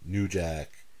and New Jack,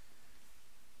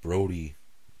 Brody.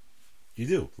 You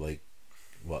do like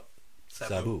what?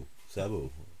 Sabu.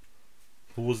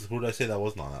 Who did I say that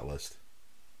wasn't on that list?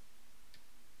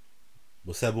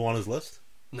 Was Sabu on his list?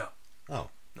 No. Oh.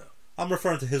 No. I'm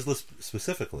referring to his list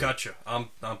specifically. Gotcha. I'm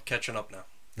catching up now.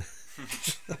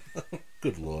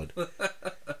 Good lord.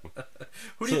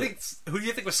 Who do you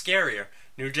think was scarier,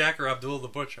 New Jack or Abdullah the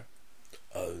Butcher?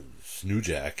 New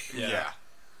Jack. Yeah.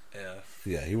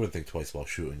 Yeah, he wouldn't think twice about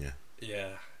shooting you.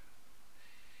 Yeah.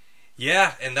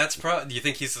 Yeah, and that's do you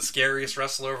think he's the scariest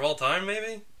wrestler of all time,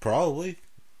 maybe? Probably.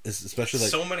 Especially like...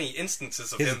 So many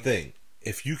instances of Here's him... the thing.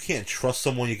 If you can't trust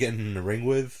someone you're getting in the ring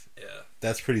with,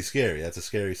 that's pretty scary. That's a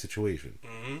scary situation.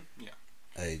 Mm-hmm.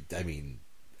 Yeah. I mean,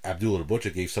 Abdullah the Butcher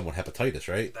gave someone hepatitis,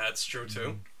 right? That's true,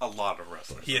 too. A lot of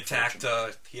wrestlers. He attacked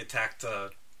the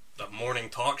morning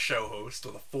talk show host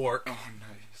with a fork. Oh,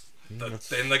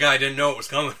 nice. And the guy didn't know it was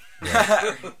coming.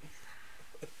 Yeah.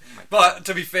 But,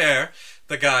 to be fair,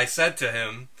 the guy said to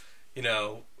him, you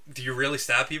know, do you really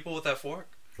stab people with that fork?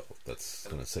 Oh, that's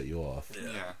going to set you off.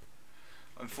 Yeah.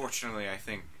 Unfortunately, I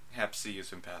think Hep C has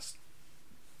been passed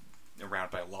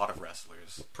around by a lot of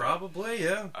wrestlers. Probably,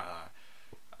 yeah.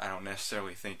 I don't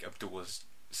necessarily think Abdullah's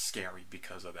scary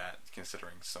because of that,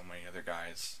 considering so many other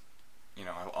guys, you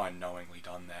know, have unknowingly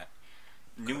done that.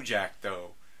 New Jack,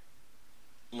 though,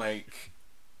 like...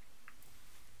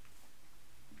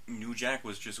 New Jack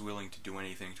was just willing to do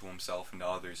anything to himself and to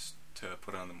others to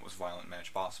put on the most violent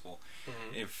match possible.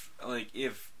 Mm-hmm.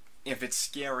 If it's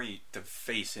scary to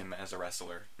face him as a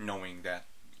wrestler, knowing that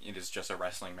it is just a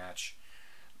wrestling match,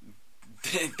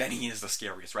 then he is the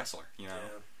scariest wrestler, you know?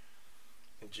 Yeah.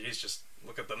 And geez, just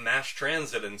look at the mass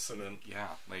transit incident. Yeah,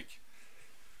 like...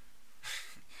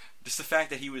 just the fact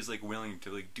that he was, like, willing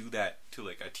to, like, do that to,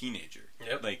 like, a teenager.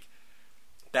 Yep. Like,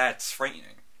 that's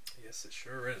frightening. Yes, it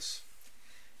sure is.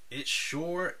 It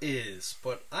sure is.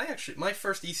 But my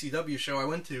first ECW show I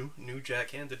went to, New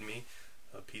Jack handed me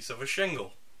a piece of a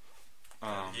shingle.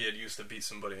 He had used to beat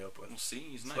somebody up with. Well, see,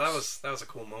 he's nice. So that was a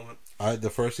cool moment. The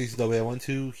first ECW I went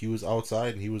to, he was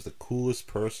outside and he was the coolest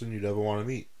person you'd ever want to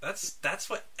meet. That's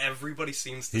what everybody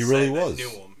seems to say. He really that was. Knew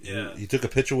him. Yeah. He took a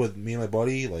picture with me and my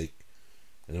buddy, like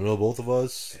in the middle of both of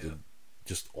us. Yeah.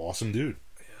 Just awesome dude.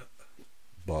 Yeah.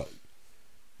 But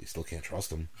You still can't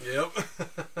trust him. Yep.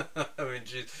 I mean,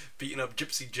 geez, beating up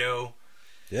Gypsy Joe.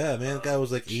 Yeah, man, that guy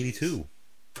was like 82.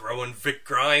 Throwing Vic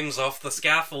Grimes off the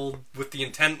scaffold with the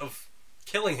intent of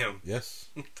killing him. Yes.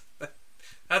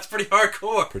 That's pretty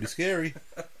hardcore. Pretty scary.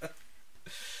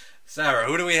 Sarah,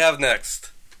 who do we have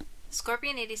next?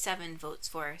 Scorpion87 votes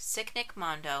for Sick Nick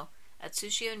Mondo,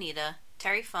 Atsushi Onita,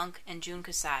 Terry Funk, and Jun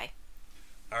Kasai.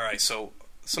 Alright, so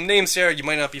some names here you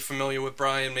might not be familiar with,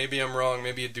 Brian. Maybe I'm wrong,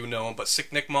 maybe you do know him, but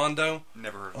Sick Nick Mondo?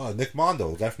 Never heard of Oh, Nick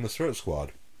Mondo, the guy from the Spirit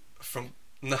Squad.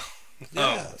 No.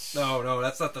 Yes. No,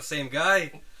 that's not the same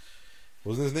guy.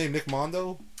 Wasn't his name Nick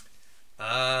Mondo?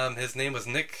 His name was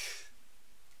Nick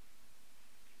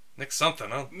something,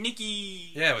 huh?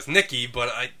 Nikki. Yeah, it was Nicky, but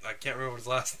I can't remember what his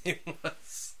last name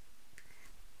was.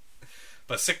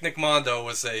 But Sick Nick Mondo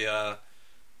was a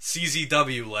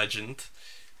CZW legend.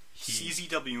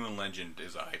 CZW and legend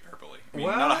is a hyperbole. I mean,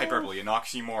 Well- not a hyperbole, an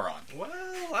oxymoron. Well,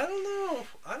 I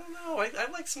don't know. I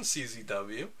like some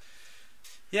CZW.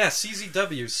 Yeah,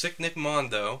 CZW, Sick Nick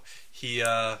Mondo. He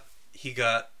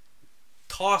got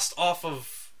tossed off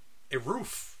of a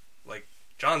roof. Like,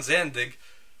 John Zandig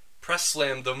press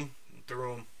slammed him,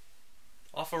 threw him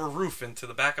off of a roof into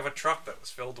the back of a truck that was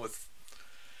filled with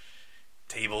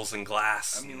tables and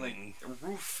glass. I mean, like, a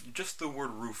roof, just the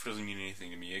word roof doesn't mean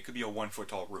anything to me. It could be a 1 foot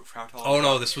tall roof. How tall? Oh is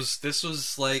no, that? this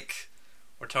was like,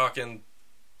 we're talking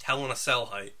Hell in a Cell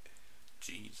height.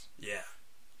 Jeez. Yeah.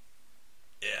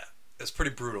 It's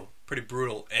pretty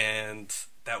brutal, and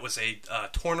that was a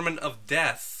tournament of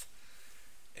death,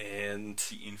 and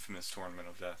The infamous Tournament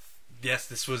of Death. yes,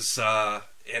 this was, and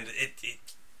it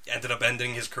ended up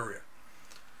ending his career.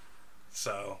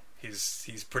 So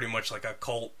he's pretty much like a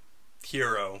cult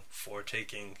hero for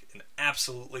taking an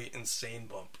absolutely insane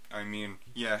bump. I mean,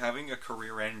 yeah, having a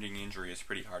career-ending injury is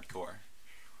pretty hardcore.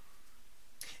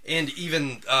 And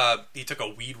even he took a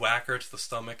weed whacker to the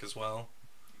stomach as well.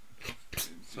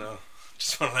 So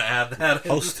just wanted to add that.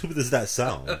 How stupid does that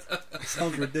sound? It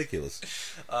sounds ridiculous.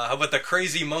 How about the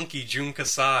crazy monkey Jun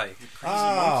Kasai?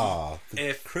 The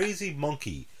If- Crazy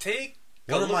Monkey. Take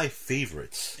One a of look- my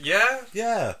favorites. Yeah,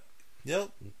 Yeah.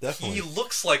 Yep, definitely. he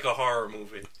looks like a horror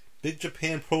movie. Big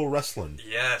Japan Pro Wrestling.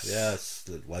 Yes. Yes,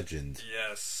 the legend.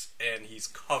 Yes, and he's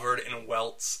covered in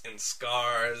welts and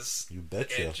scars. You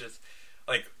betcha. And just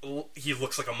like he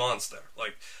looks like a monster.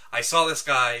 Like I saw this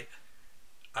guy.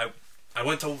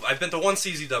 I've been to one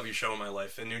CZW show in my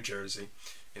life in New Jersey,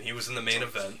 and he was in the main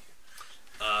event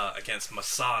against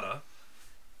Masada,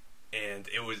 and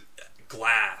it was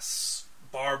glass,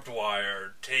 barbed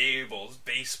wire, tables,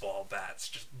 baseball bats,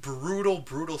 just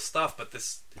brutal stuff. But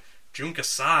this Jun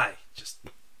Kasai, just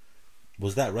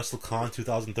Was that WrestleCon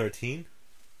 2013?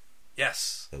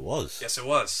 yes, It was. yes it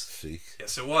was, See,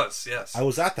 yes it was, yes. I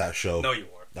was at that show. No, you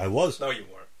weren't. I was. No, you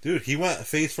weren't. Dude, he went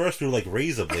face first through like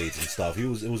razor blades and stuff. It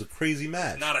was a crazy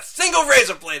match. Not a single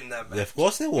razor blade in that match. Yeah, of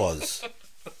course there was.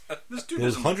 This dude There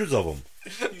was doesn't hundreds of them.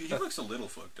 He looks a little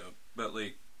fucked up, but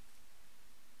like,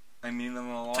 I mean, in the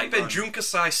long Type in run- Jun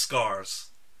Kasai scars.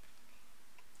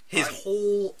 His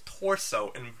whole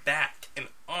torso and back and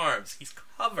arms, he's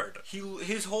covered.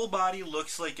 His whole body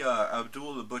looks like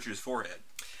Abdullah the Butcher's forehead.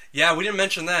 Yeah, we didn't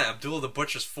mention that. Abdullah the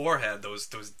Butcher's forehead, those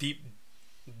deep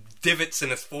divots in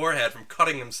his forehead from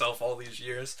cutting himself all these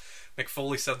years. Mick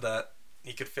Foley said that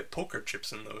he could fit poker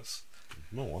chips in those.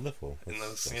 No, wonderful. In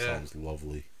those, That yeah. sounds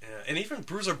lovely. Yeah, and even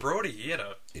Bruiser Brody, he had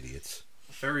a Idiots.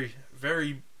 very,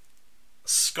 very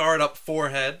scarred up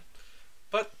forehead.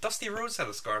 But Dusty Rhodes had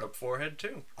a scarred up forehead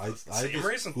too. I Same just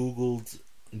reason. googled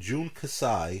Jun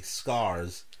Kasai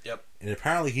scars, Yep. and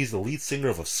apparently he's the lead singer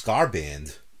of a ska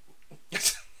band.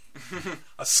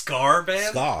 A scar band?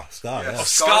 Ska, Yeah. yeah. Oh,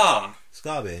 ska.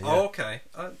 Ska band, yeah. Oh, okay.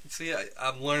 See,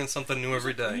 I'm learning something new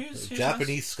every day.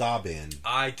 Japanese ska band.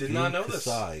 I did not know this.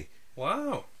 Kasai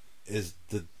Wow. is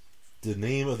the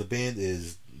name of the band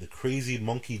is the Crazy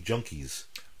Monkey Junkies.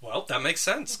 Well, that makes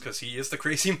sense because he is the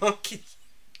crazy monkey.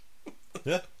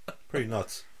 Yeah, pretty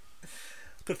nuts.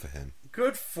 Good for him.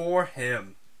 Good for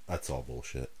him. That's all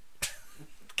bullshit.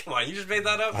 Come on, you just made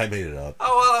that up? I made it up.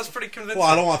 Oh, well, that's pretty convincing. Well,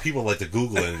 I don't want people like to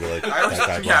Google it and be like, I was, that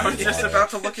guy yeah, I brought was me just down. about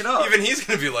to look it up. Even he's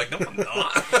going to be like, no, I'm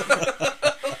not.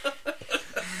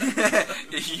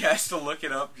 He has to look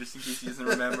it up just in case he doesn't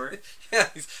remember. Yeah,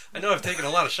 I know I've taken a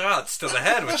lot of shots to the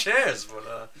head with chairs,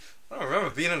 but I don't remember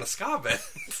being in a ska band.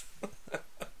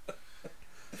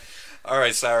 All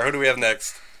right, Sarah, who do we have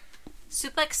next?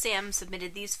 Suplex Sam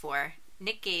submitted these four: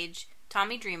 Nick Gage,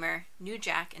 Tommy Dreamer, New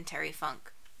Jack, and Terry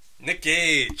Funk. Nick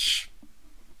Gage.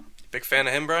 Big fan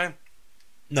of him, Brian?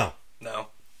 No. No.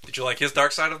 Did you like his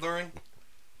Dark Side of the Ring?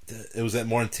 It was at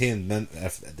more entertaining than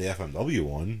the FMW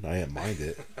one. I didn't mind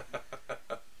it.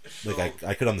 Like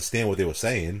I could understand what they were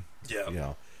saying. Yeah. You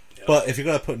know. Yeah. But if you're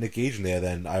gonna put Nick Gage in there,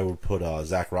 then I would put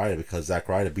Zack Ryder, because Zack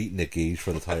Ryder beat Nick Gage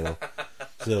for the title.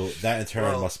 So that in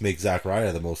turn must make Zack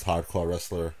Ryder the most hardcore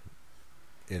wrestler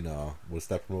in what's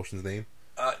that promotion's name?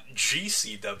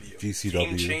 GCW. GCW.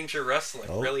 Game Changer Wrestling.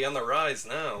 Oh. Really on the rise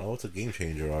now. Oh, it's a game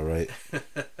changer, all right.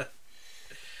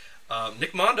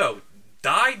 Nick Mondo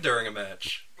died during a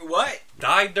match. What?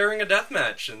 Died during a death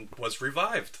match and was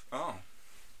revived. Oh.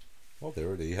 Well,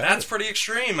 there you have That's it. pretty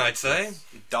extreme, I'd say.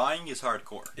 Dying is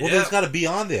hardcore. Well, Yeah. he's got to be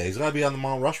on there. He's got to be on the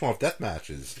Mount Rushmore of death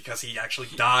matches. Because he actually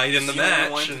died in the He's only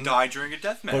match. one to and- die during a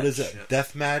death match. But is it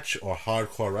death match or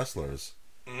hardcore wrestlers?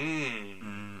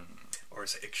 Or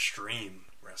is it extreme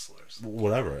wrestlers?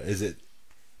 Whatever. Is it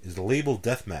labeled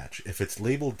death match? If it's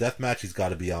labeled death match, he's got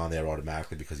to be on there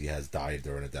automatically because he has died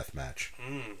during a death match.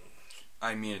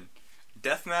 I mean,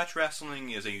 deathmatch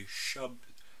wrestling is a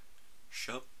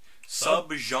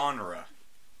sub-genre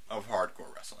of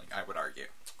hardcore wrestling, I would argue.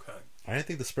 Okay. I didn't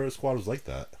think the Spirit Squad was like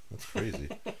that. That's crazy.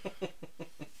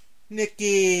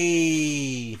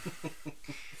 Nikki!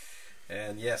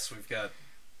 And yes, we've got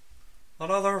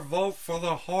another vote for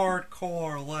the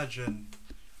hardcore legend,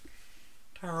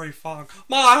 Terry Funk.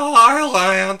 My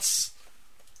Lance!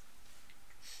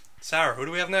 Sarah, who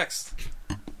do we have next?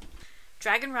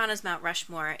 Dragon Rana's Mount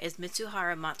Rushmore is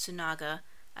Mitsuhara Matsunaga,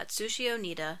 Atsushi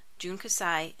Onita, Jun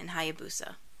Kasai, and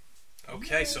Hayabusa.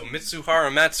 Okay, so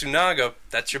Mitsuhara Matsunaga,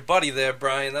 that's your buddy there,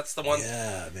 Brian. That's the one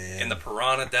Yeah, man. in the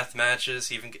Piranha death matches.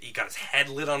 He got his head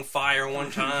lit on fire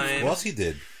one time. What else he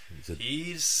did? He's a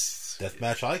He's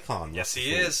deathmatch icon. Yes,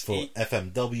 he for, is. For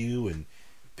FMW and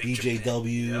Big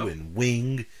BJW Japan. Yep. and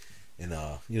Wing and,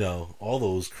 all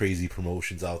those crazy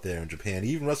promotions out there in Japan.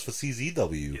 He even wrestled for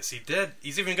CZW. Yes, he did.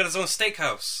 He's even got his own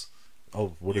steakhouse.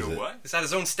 Oh, what is it? What? He's had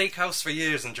his own steakhouse for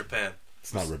years in Japan.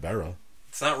 It's not Ribera.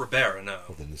 It's not Ribera, no.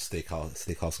 Well, then the steakhouse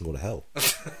can go to hell.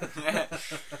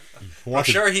 I'm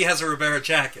sure he has a Ribera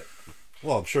jacket.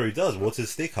 Well, I'm sure he does. What's his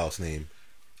steakhouse name?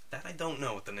 That I don't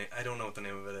know what the name. I don't know what the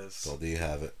name of it is. Well, there you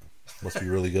have it. Must be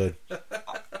really good.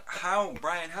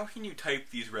 Brian, how can you type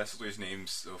these wrestlers'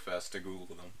 names so fast to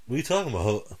Google them? What are you talking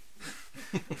about?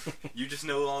 You just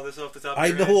know all this off the top of I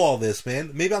your know head? all this,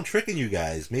 man. Maybe I'm tricking you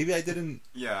guys. Maybe I didn't.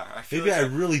 Yeah, I feel Maybe like I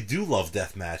really do love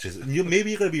death matches.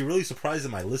 Maybe you're gonna be really surprised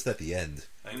at my list at the end.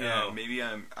 I Yeah, know. maybe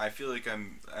I feel like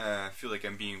I'm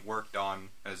being worked on,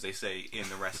 as they say in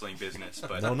the wrestling business.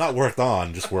 But No, not worked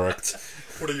on, just worked.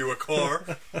 What are you, a car?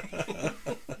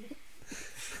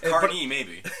 Carney,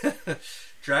 maybe.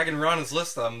 Dragon Rana's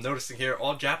list, I'm noticing here,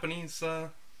 all Japanese.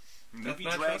 Maybe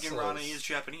Deathmatch Dragon Rana wrestlers. is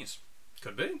Japanese.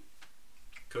 Could be.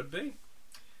 Could be.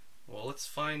 Well, let's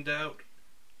find out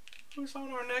who's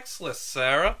on our next list,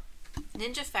 Sarah.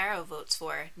 Ninja Pharaoh votes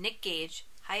for Nick Gage,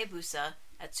 Hayabusa,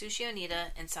 Atsushi Onita,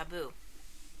 and Sabu.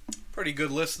 Pretty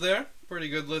good list there. Pretty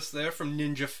good list there from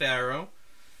Ninja Pharaoh.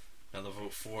 Another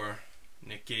vote for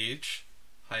Nick Gage,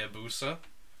 Hayabusa,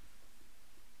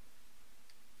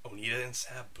 Onita, and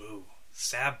Sabu.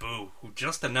 Sabu, who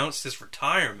just announced his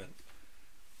retirement.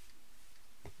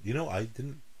 You know, I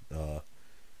didn't know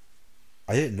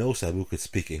Sabu could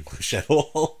speak English at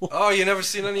all. Oh, you never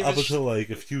seen any of Up his... until like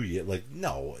a few years,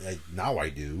 now I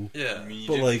do. Yeah,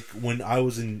 But like when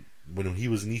he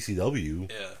was in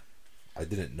ECW, yeah. I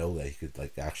didn't know that he could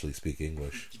like actually speak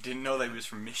English. You didn't know that he was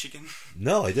from Michigan?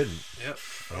 No, I didn't. Yep.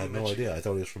 I had no idea. I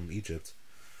thought he was from Egypt.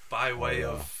 By way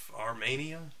of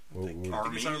Armenia?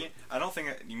 Armenia? I don't think...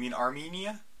 You mean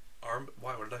Armenia?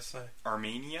 Why? What did I say?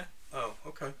 Armenia? Oh,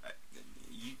 okay.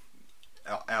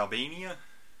 Albania?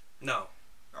 No,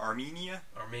 Armenia?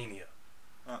 Armenia.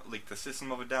 Like the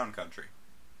System of a Down country.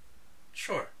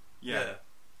 Sure. Yeah.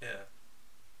 Yeah.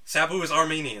 Sabu is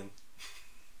Armenian.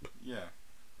 Yeah.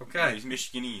 Okay. No, he's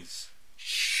Michiganese.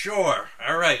 Sure.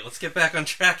 All right. Let's get back on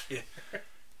track here.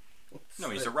 No,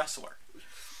 he's a wrestler.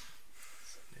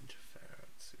 Ninja Pharaoh,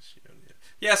 Atsushi Onita.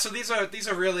 Yeah. So these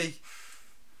are really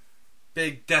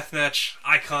big deathmatch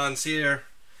icons here.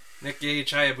 Nick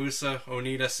Gage, Hayabusa,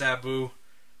 Onita, Sabu.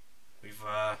 We've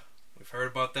heard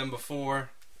about them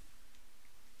before.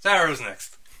 Sarah, who's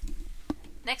next?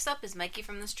 Next up is Mikey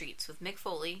from the Streets with Mick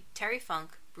Foley, Terry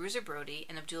Funk, Bruiser Brody,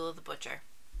 and Abdullah the Butcher.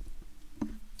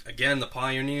 Again, the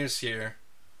pioneers here.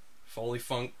 Foley,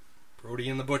 Funk, Brody,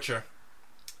 and the Butcher.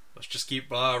 Let's just keep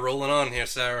rolling on here,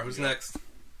 Sarah. Who's next?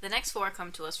 The next four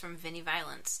come to us from Vinnie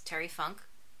Violence, Terry Funk,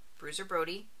 Bruiser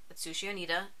Brody, Atsushi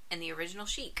Onita, and the original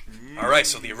Sheik. Alright,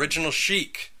 so the original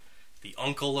Sheik, the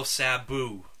uncle of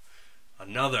Sabu,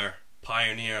 another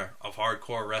pioneer of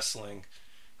hardcore wrestling.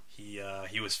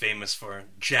 He was famous for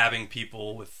jabbing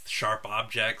people with sharp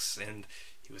objects, and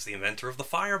he was the inventor of the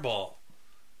fireball.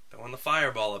 Throwing the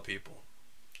fireball at people.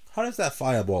 How does that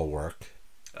fireball work?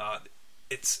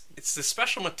 It's this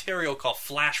special material called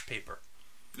flash paper.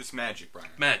 It's magic, Brian.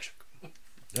 Magic.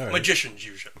 All right. Magicians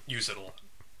use it a lot.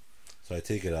 So I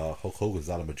take it Hulk Hogan's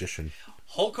not a magician.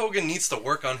 Hulk Hogan needs to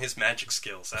work on his magic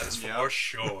skills. That is for Yeah.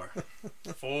 sure.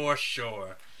 For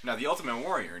sure. Now, the Ultimate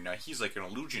Warrior, he's like an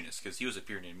illusionist because he was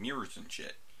appearing in mirrors and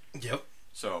shit. Yep.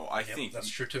 So I think that's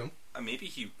true too. Maybe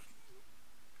he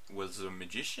was a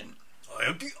magician. I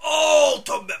am the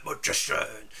ultimate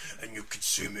magician, and you can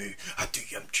see me at the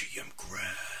MGM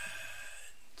Grand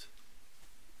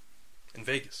in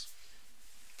Vegas.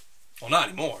 Well, not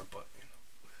anymore, but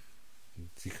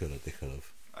They could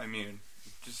have. I mean,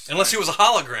 just unless he was a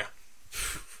hologram.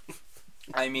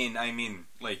 I mean,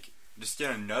 like, just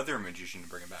get another magician to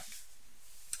bring him back.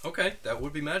 Okay, that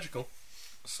would be magical.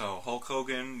 So Hulk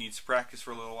Hogan needs to practice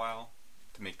for a little while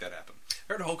to make that happen.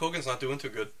 I heard Hulk Hogan's not doing too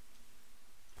good.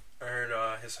 I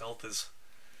heard his health is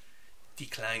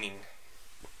declining.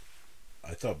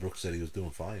 I thought Brooks said he was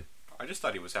doing fine. I just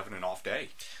thought he was having an off day.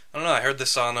 I don't know. I heard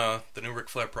this on the new Ric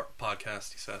Flair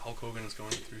podcast. He said Hulk Hogan is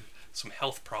going through some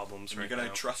health problems right now. You're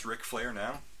gonna trust Ric Flair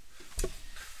now?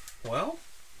 Well,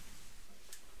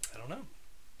 I don't know.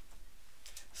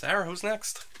 Sarah, who's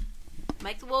next?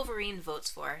 Mike the Wolverine votes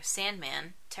for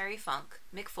Sandman, Terry Funk,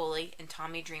 Mick Foley, and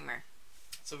Tommy Dreamer.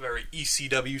 It's a very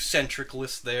ECW-centric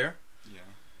list there. Yeah.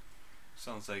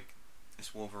 Sounds like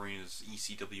this Wolverine is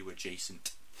ECW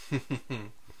adjacent.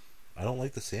 I don't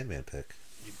like the Sandman pick.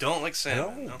 You don't like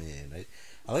Sandman, No, no? man.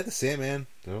 I like the Sandman.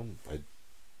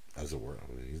 As a work,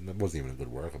 he wasn't even a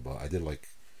good worker, but I did like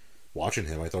watching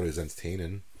him. I thought he was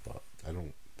entertaining, but I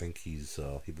don't think he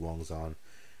belongs on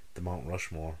the Mount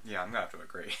Rushmore. Yeah, I'm gonna have to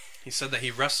agree. He said that he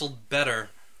wrestled better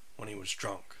when he was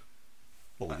drunk.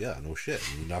 Well, yeah, no shit.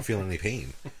 You're not feeling any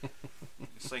pain.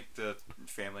 It's like the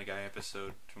Family Guy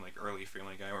episode from like early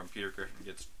Family Guy where Peter Griffin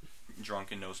gets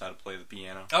drunk and knows how to play the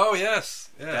piano. Oh, yes.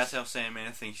 That's how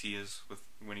Sandman thinks he is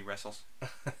when he wrestles.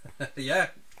 Yeah,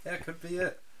 could be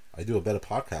it. I do a better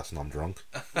podcast when I'm drunk.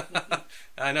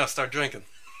 I know, start drinking.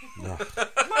 No.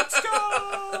 Let's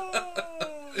go!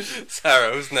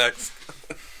 Sarah, who's next?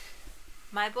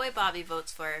 My Boy Bobby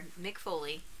votes for Mick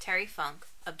Foley, Terry Funk,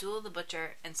 Abdullah the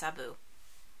Butcher, and Sabu.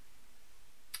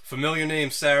 Familiar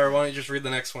name, Sarah. Why don't you just read the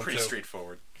next one, Pretty too?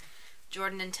 straightforward.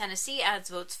 Jordan in Tennessee adds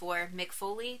votes for Mick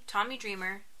Foley, Tommy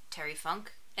Dreamer, Terry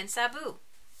Funk, and Sabu.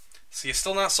 So you're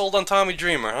still not sold on Tommy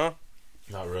Dreamer, huh?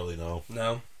 Not really, no.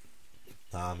 No.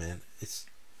 Nah, man. It's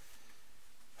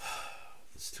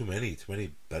too many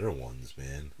better ones,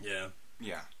 man. Yeah.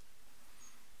 Yeah.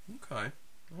 Okay.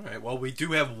 All right. Well, we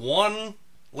do have one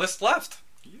list left.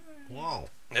 Wow.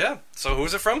 Yeah. So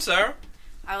who's it from, Sarah?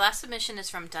 Our last submission is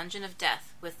from Dungeon of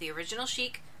Death with the original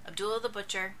Sheik, Abdullah the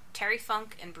Butcher, Terry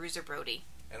Funk, and Bruiser Brody.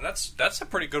 And that's a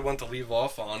pretty good one to leave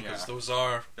off on because those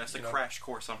are that's a crash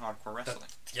course on hardcore wrestling.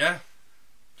 Yeah.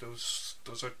 Those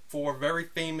are four very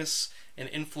famous and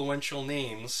influential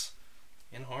names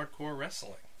in hardcore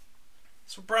wrestling.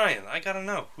 So Brian, I gotta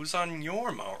know, who's on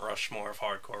your Mount Rushmore of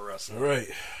hardcore wrestling? All right.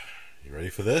 You ready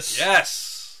for this?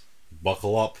 Yes.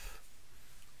 Buckle up.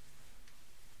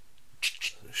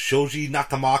 Shoji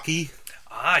Nakamaki.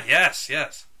 Ah, yes.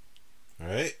 All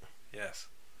right. Yes.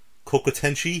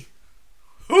 Kokotenshi.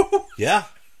 Yeah.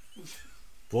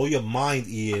 Blow your mind,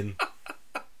 Ian.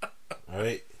 All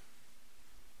right.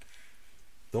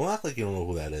 Don't act like you don't know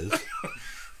who that is.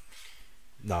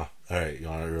 No. All right. You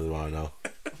really want to know?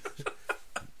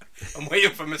 I'm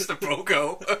waiting for Mr.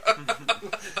 Pogo.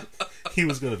 He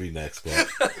was going to be next,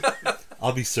 but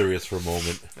I'll be serious for a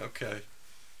moment. Okay.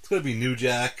 It's going to be New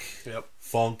Jack. Yep.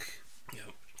 Funk. Yep.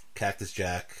 Cactus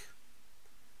Jack.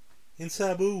 And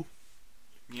Sabu.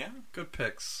 Yeah. Good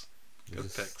picks.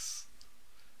 Picks.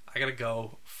 I gotta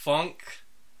go Funk,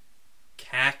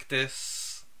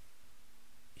 Cactus.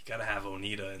 You gotta have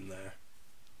Onita in there.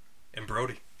 And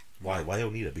Brody. Why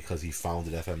Onita? Because he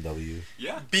founded FMW.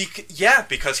 Yeah.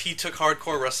 Because he took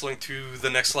hardcore wrestling to the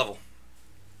next level.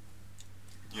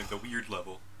 Yeah, the weird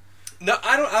level. No,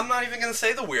 I'm not even gonna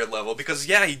say the weird level because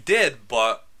he did,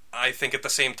 but I think at the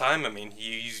same time, I mean,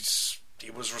 he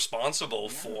was responsible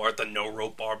for the no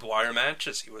rope barbed wire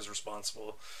matches. He was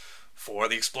responsible for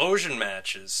the explosion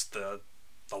matches, the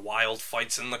wild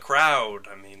fights in the crowd.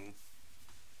 I mean,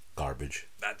 Garbage.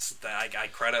 I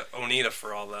credit Onita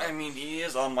for all that. I mean, he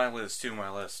is on my list too.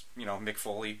 Mick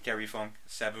Foley, Terry Funk,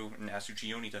 Sabu, and Asuchi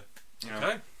Onita.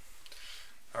 Okay.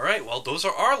 All right. Well, those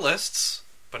are our lists.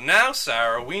 But now,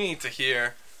 Sarah, we need to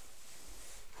hear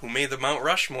who made the Mount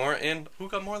Rushmore and who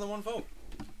got more than one vote.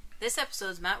 This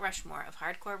episode's Mount Rushmore of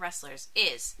hardcore wrestlers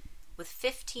is, with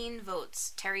 15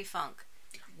 votes, Terry Funk,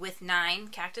 with 9,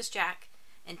 Cactus Jack,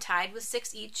 and tied with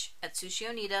 6 each Atsushi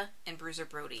Onita and Bruiser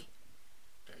Brody.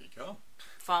 There you go.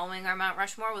 Following our Mount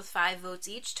Rushmore with 5 votes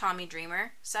each, Tommy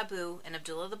Dreamer, Sabu, and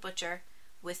Abdullah the Butcher.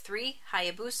 With 3,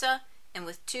 Hayabusa, and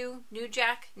with 2, New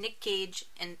Jack, Nick Cage,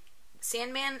 and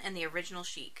Sandman, and the original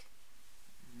Sheik.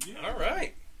 Yeah. All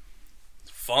right.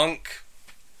 Funk,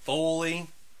 Foley,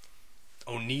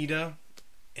 Onita,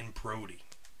 and Brody.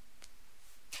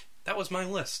 That was my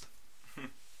list.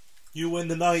 You win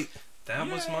the night. That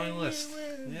was my list.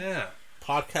 Yeah.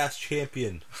 Podcast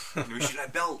champion. We should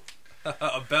have belt.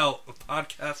 A belt. A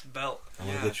podcast belt. I'm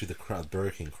going to get you the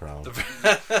Burger King crown.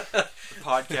 The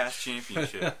podcast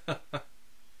championship.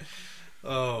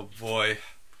 Oh, boy.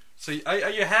 So, are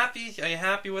you happy? Are you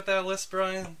happy with that list,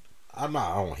 Brian? I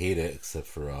don't hate it, except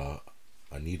for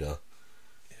Anita.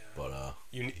 Yeah. But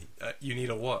you need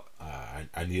a what?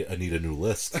 I need a new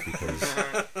list because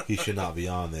he should not be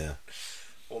on there.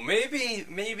 Well,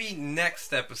 maybe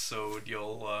next episode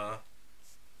you'll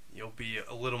be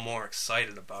a little more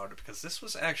excited about it, because this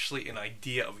was actually an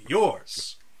idea of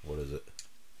yours. What is it?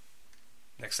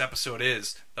 Next episode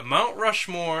is the Mount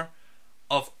Rushmore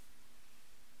of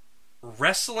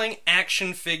wrestling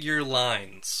action figure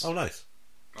lines. Oh, nice.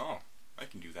 Oh, I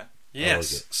can do that.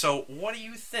 Yes. like it. So, what do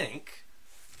you think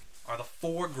are the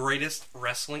 4 greatest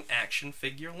wrestling action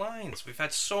figure lines? We've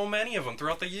had so many of them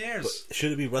throughout the years. But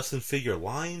should it be wrestling figure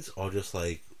lines or just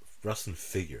like wrestling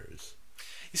figures?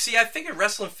 You see, I figured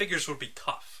wrestling figures would be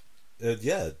tough.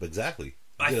 Yeah, exactly.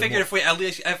 I figured if we at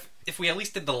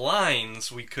least did the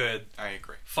lines, we could I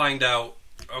agree. find out.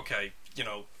 Okay,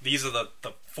 these are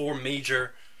the 4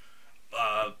 major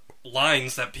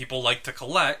lines that people like to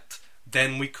collect.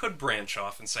 Then we could branch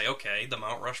off and say, okay, the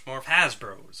Mount Rushmore of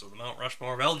Hasbro's or the Mount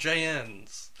Rushmore of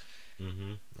LJN's.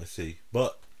 Mm-hmm. I see.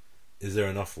 But is there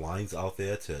enough lines out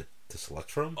there to select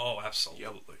from? Oh,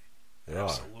 absolutely. There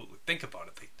Absolutely. Think about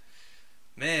it.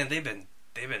 They've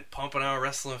been pumping out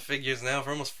wrestling figures now for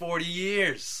almost 40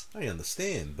 years. I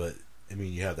understand, but I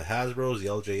mean, you have the Hasbro's, the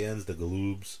LJN's, the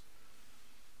Galoobs,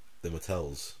 the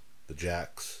Mattels, the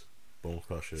Jacks, Bone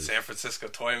Crushers, San Francisco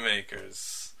Toy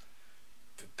Makers,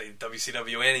 the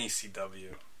WCW and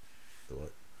ECW. The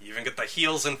what? You even get the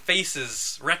Heels and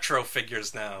Faces retro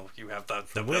figures now. You have the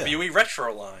From WWE where?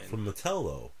 retro line. From Mattel,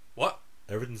 though. What?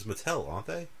 Everything's Mattel, aren't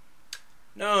they?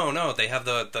 No, they have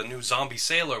the new Zombie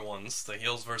Sailor ones, the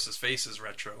Heels versus Faces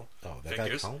retro Oh, that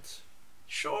figures. guy counts?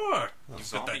 Sure.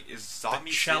 Zombie, The is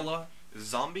Zombie Cella. Is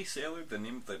Zombie Sailor the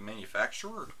name of the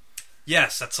manufacturer?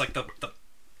 Yes, that's like the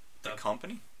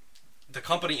company? The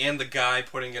company and the guy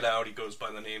putting it out. He goes by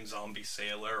the name Zombie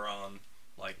Sailor on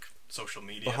like social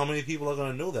media. But how many people are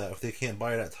going to know that if they can't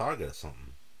buy it at Target or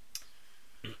something?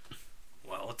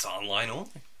 Well, it's online only.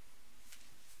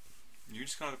 You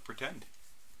just gotta pretend.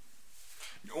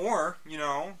 Or,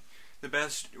 the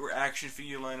best action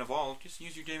figure line of all, just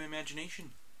use your damn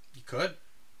imagination. You could.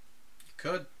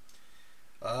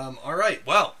 All right.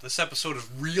 Well, this episode has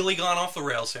really gone off the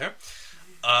rails here.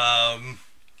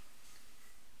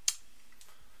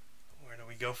 Where do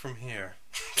we go from here?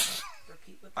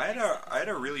 I had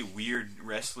a really weird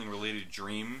wrestling related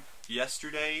dream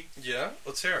yesterday. Yeah,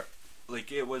 let's hear it.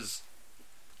 Like I was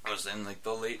in like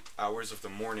the late hours of the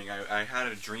morning. I had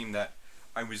a dream that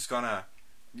I was gonna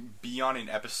be on an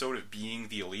episode of Being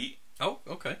the Elite. Oh,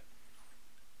 okay.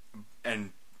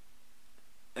 And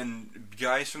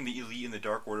guys from the Elite and the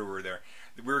Dark Order were there.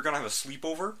 We were gonna have a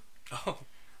sleepover. Oh.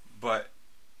 But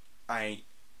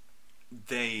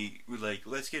they were like,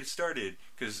 let's get it started,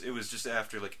 because it was just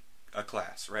after like a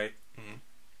class, right? Mm-hmm.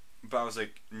 But I was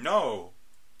like, no,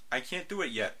 I can't do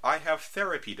it yet. I have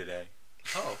therapy today.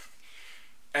 Oh.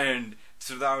 And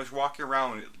so I was walking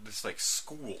around this like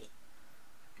school,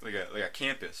 like a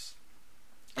campus,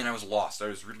 and I was lost. I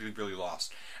was really, really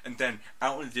lost. And then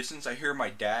out in the distance, I hear my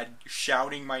dad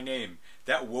shouting my name.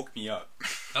 That woke me up.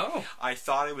 Oh. I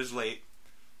thought it was late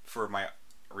for my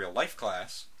real life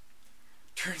class.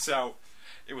 Turns out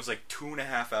it was like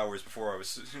 2.5 hours before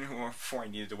I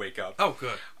needed to wake up. Oh,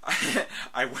 good.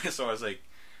 So I was like,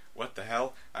 what the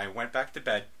hell? I went back to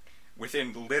bed.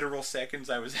 Within literal seconds,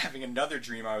 I was having another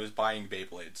dream. I was buying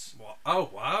Beyblades. Oh,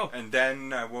 wow. And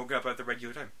then I woke up at the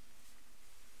regular time.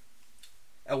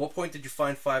 At what point did you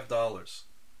find $5?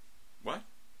 What?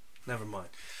 Never mind.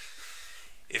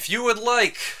 If you would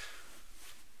like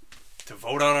to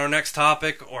vote on our next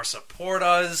topic, or support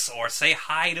us, or say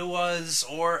hi to us,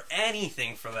 or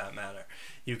anything for that matter,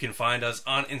 you can find us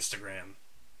on Instagram,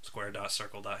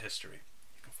 square.circle.history.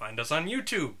 You can find us on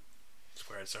YouTube,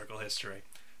 Squared Circle History.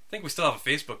 I think we still have a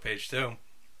Facebook page too,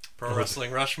 Pro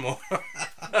Wrestling Rushmore.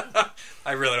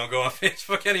 I really don't go on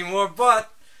Facebook anymore,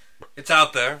 but it's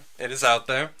out there. It is out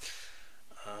there.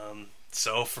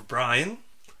 So for Brian,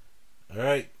 All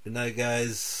right. Good night,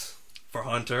 guys. for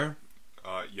Hunter,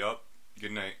 Yup.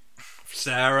 Good night. for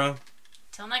Sarah,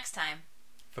 Till next time.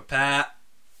 for Pat,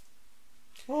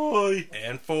 Bye.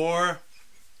 and for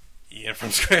Ian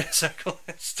from Square Circle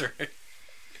History.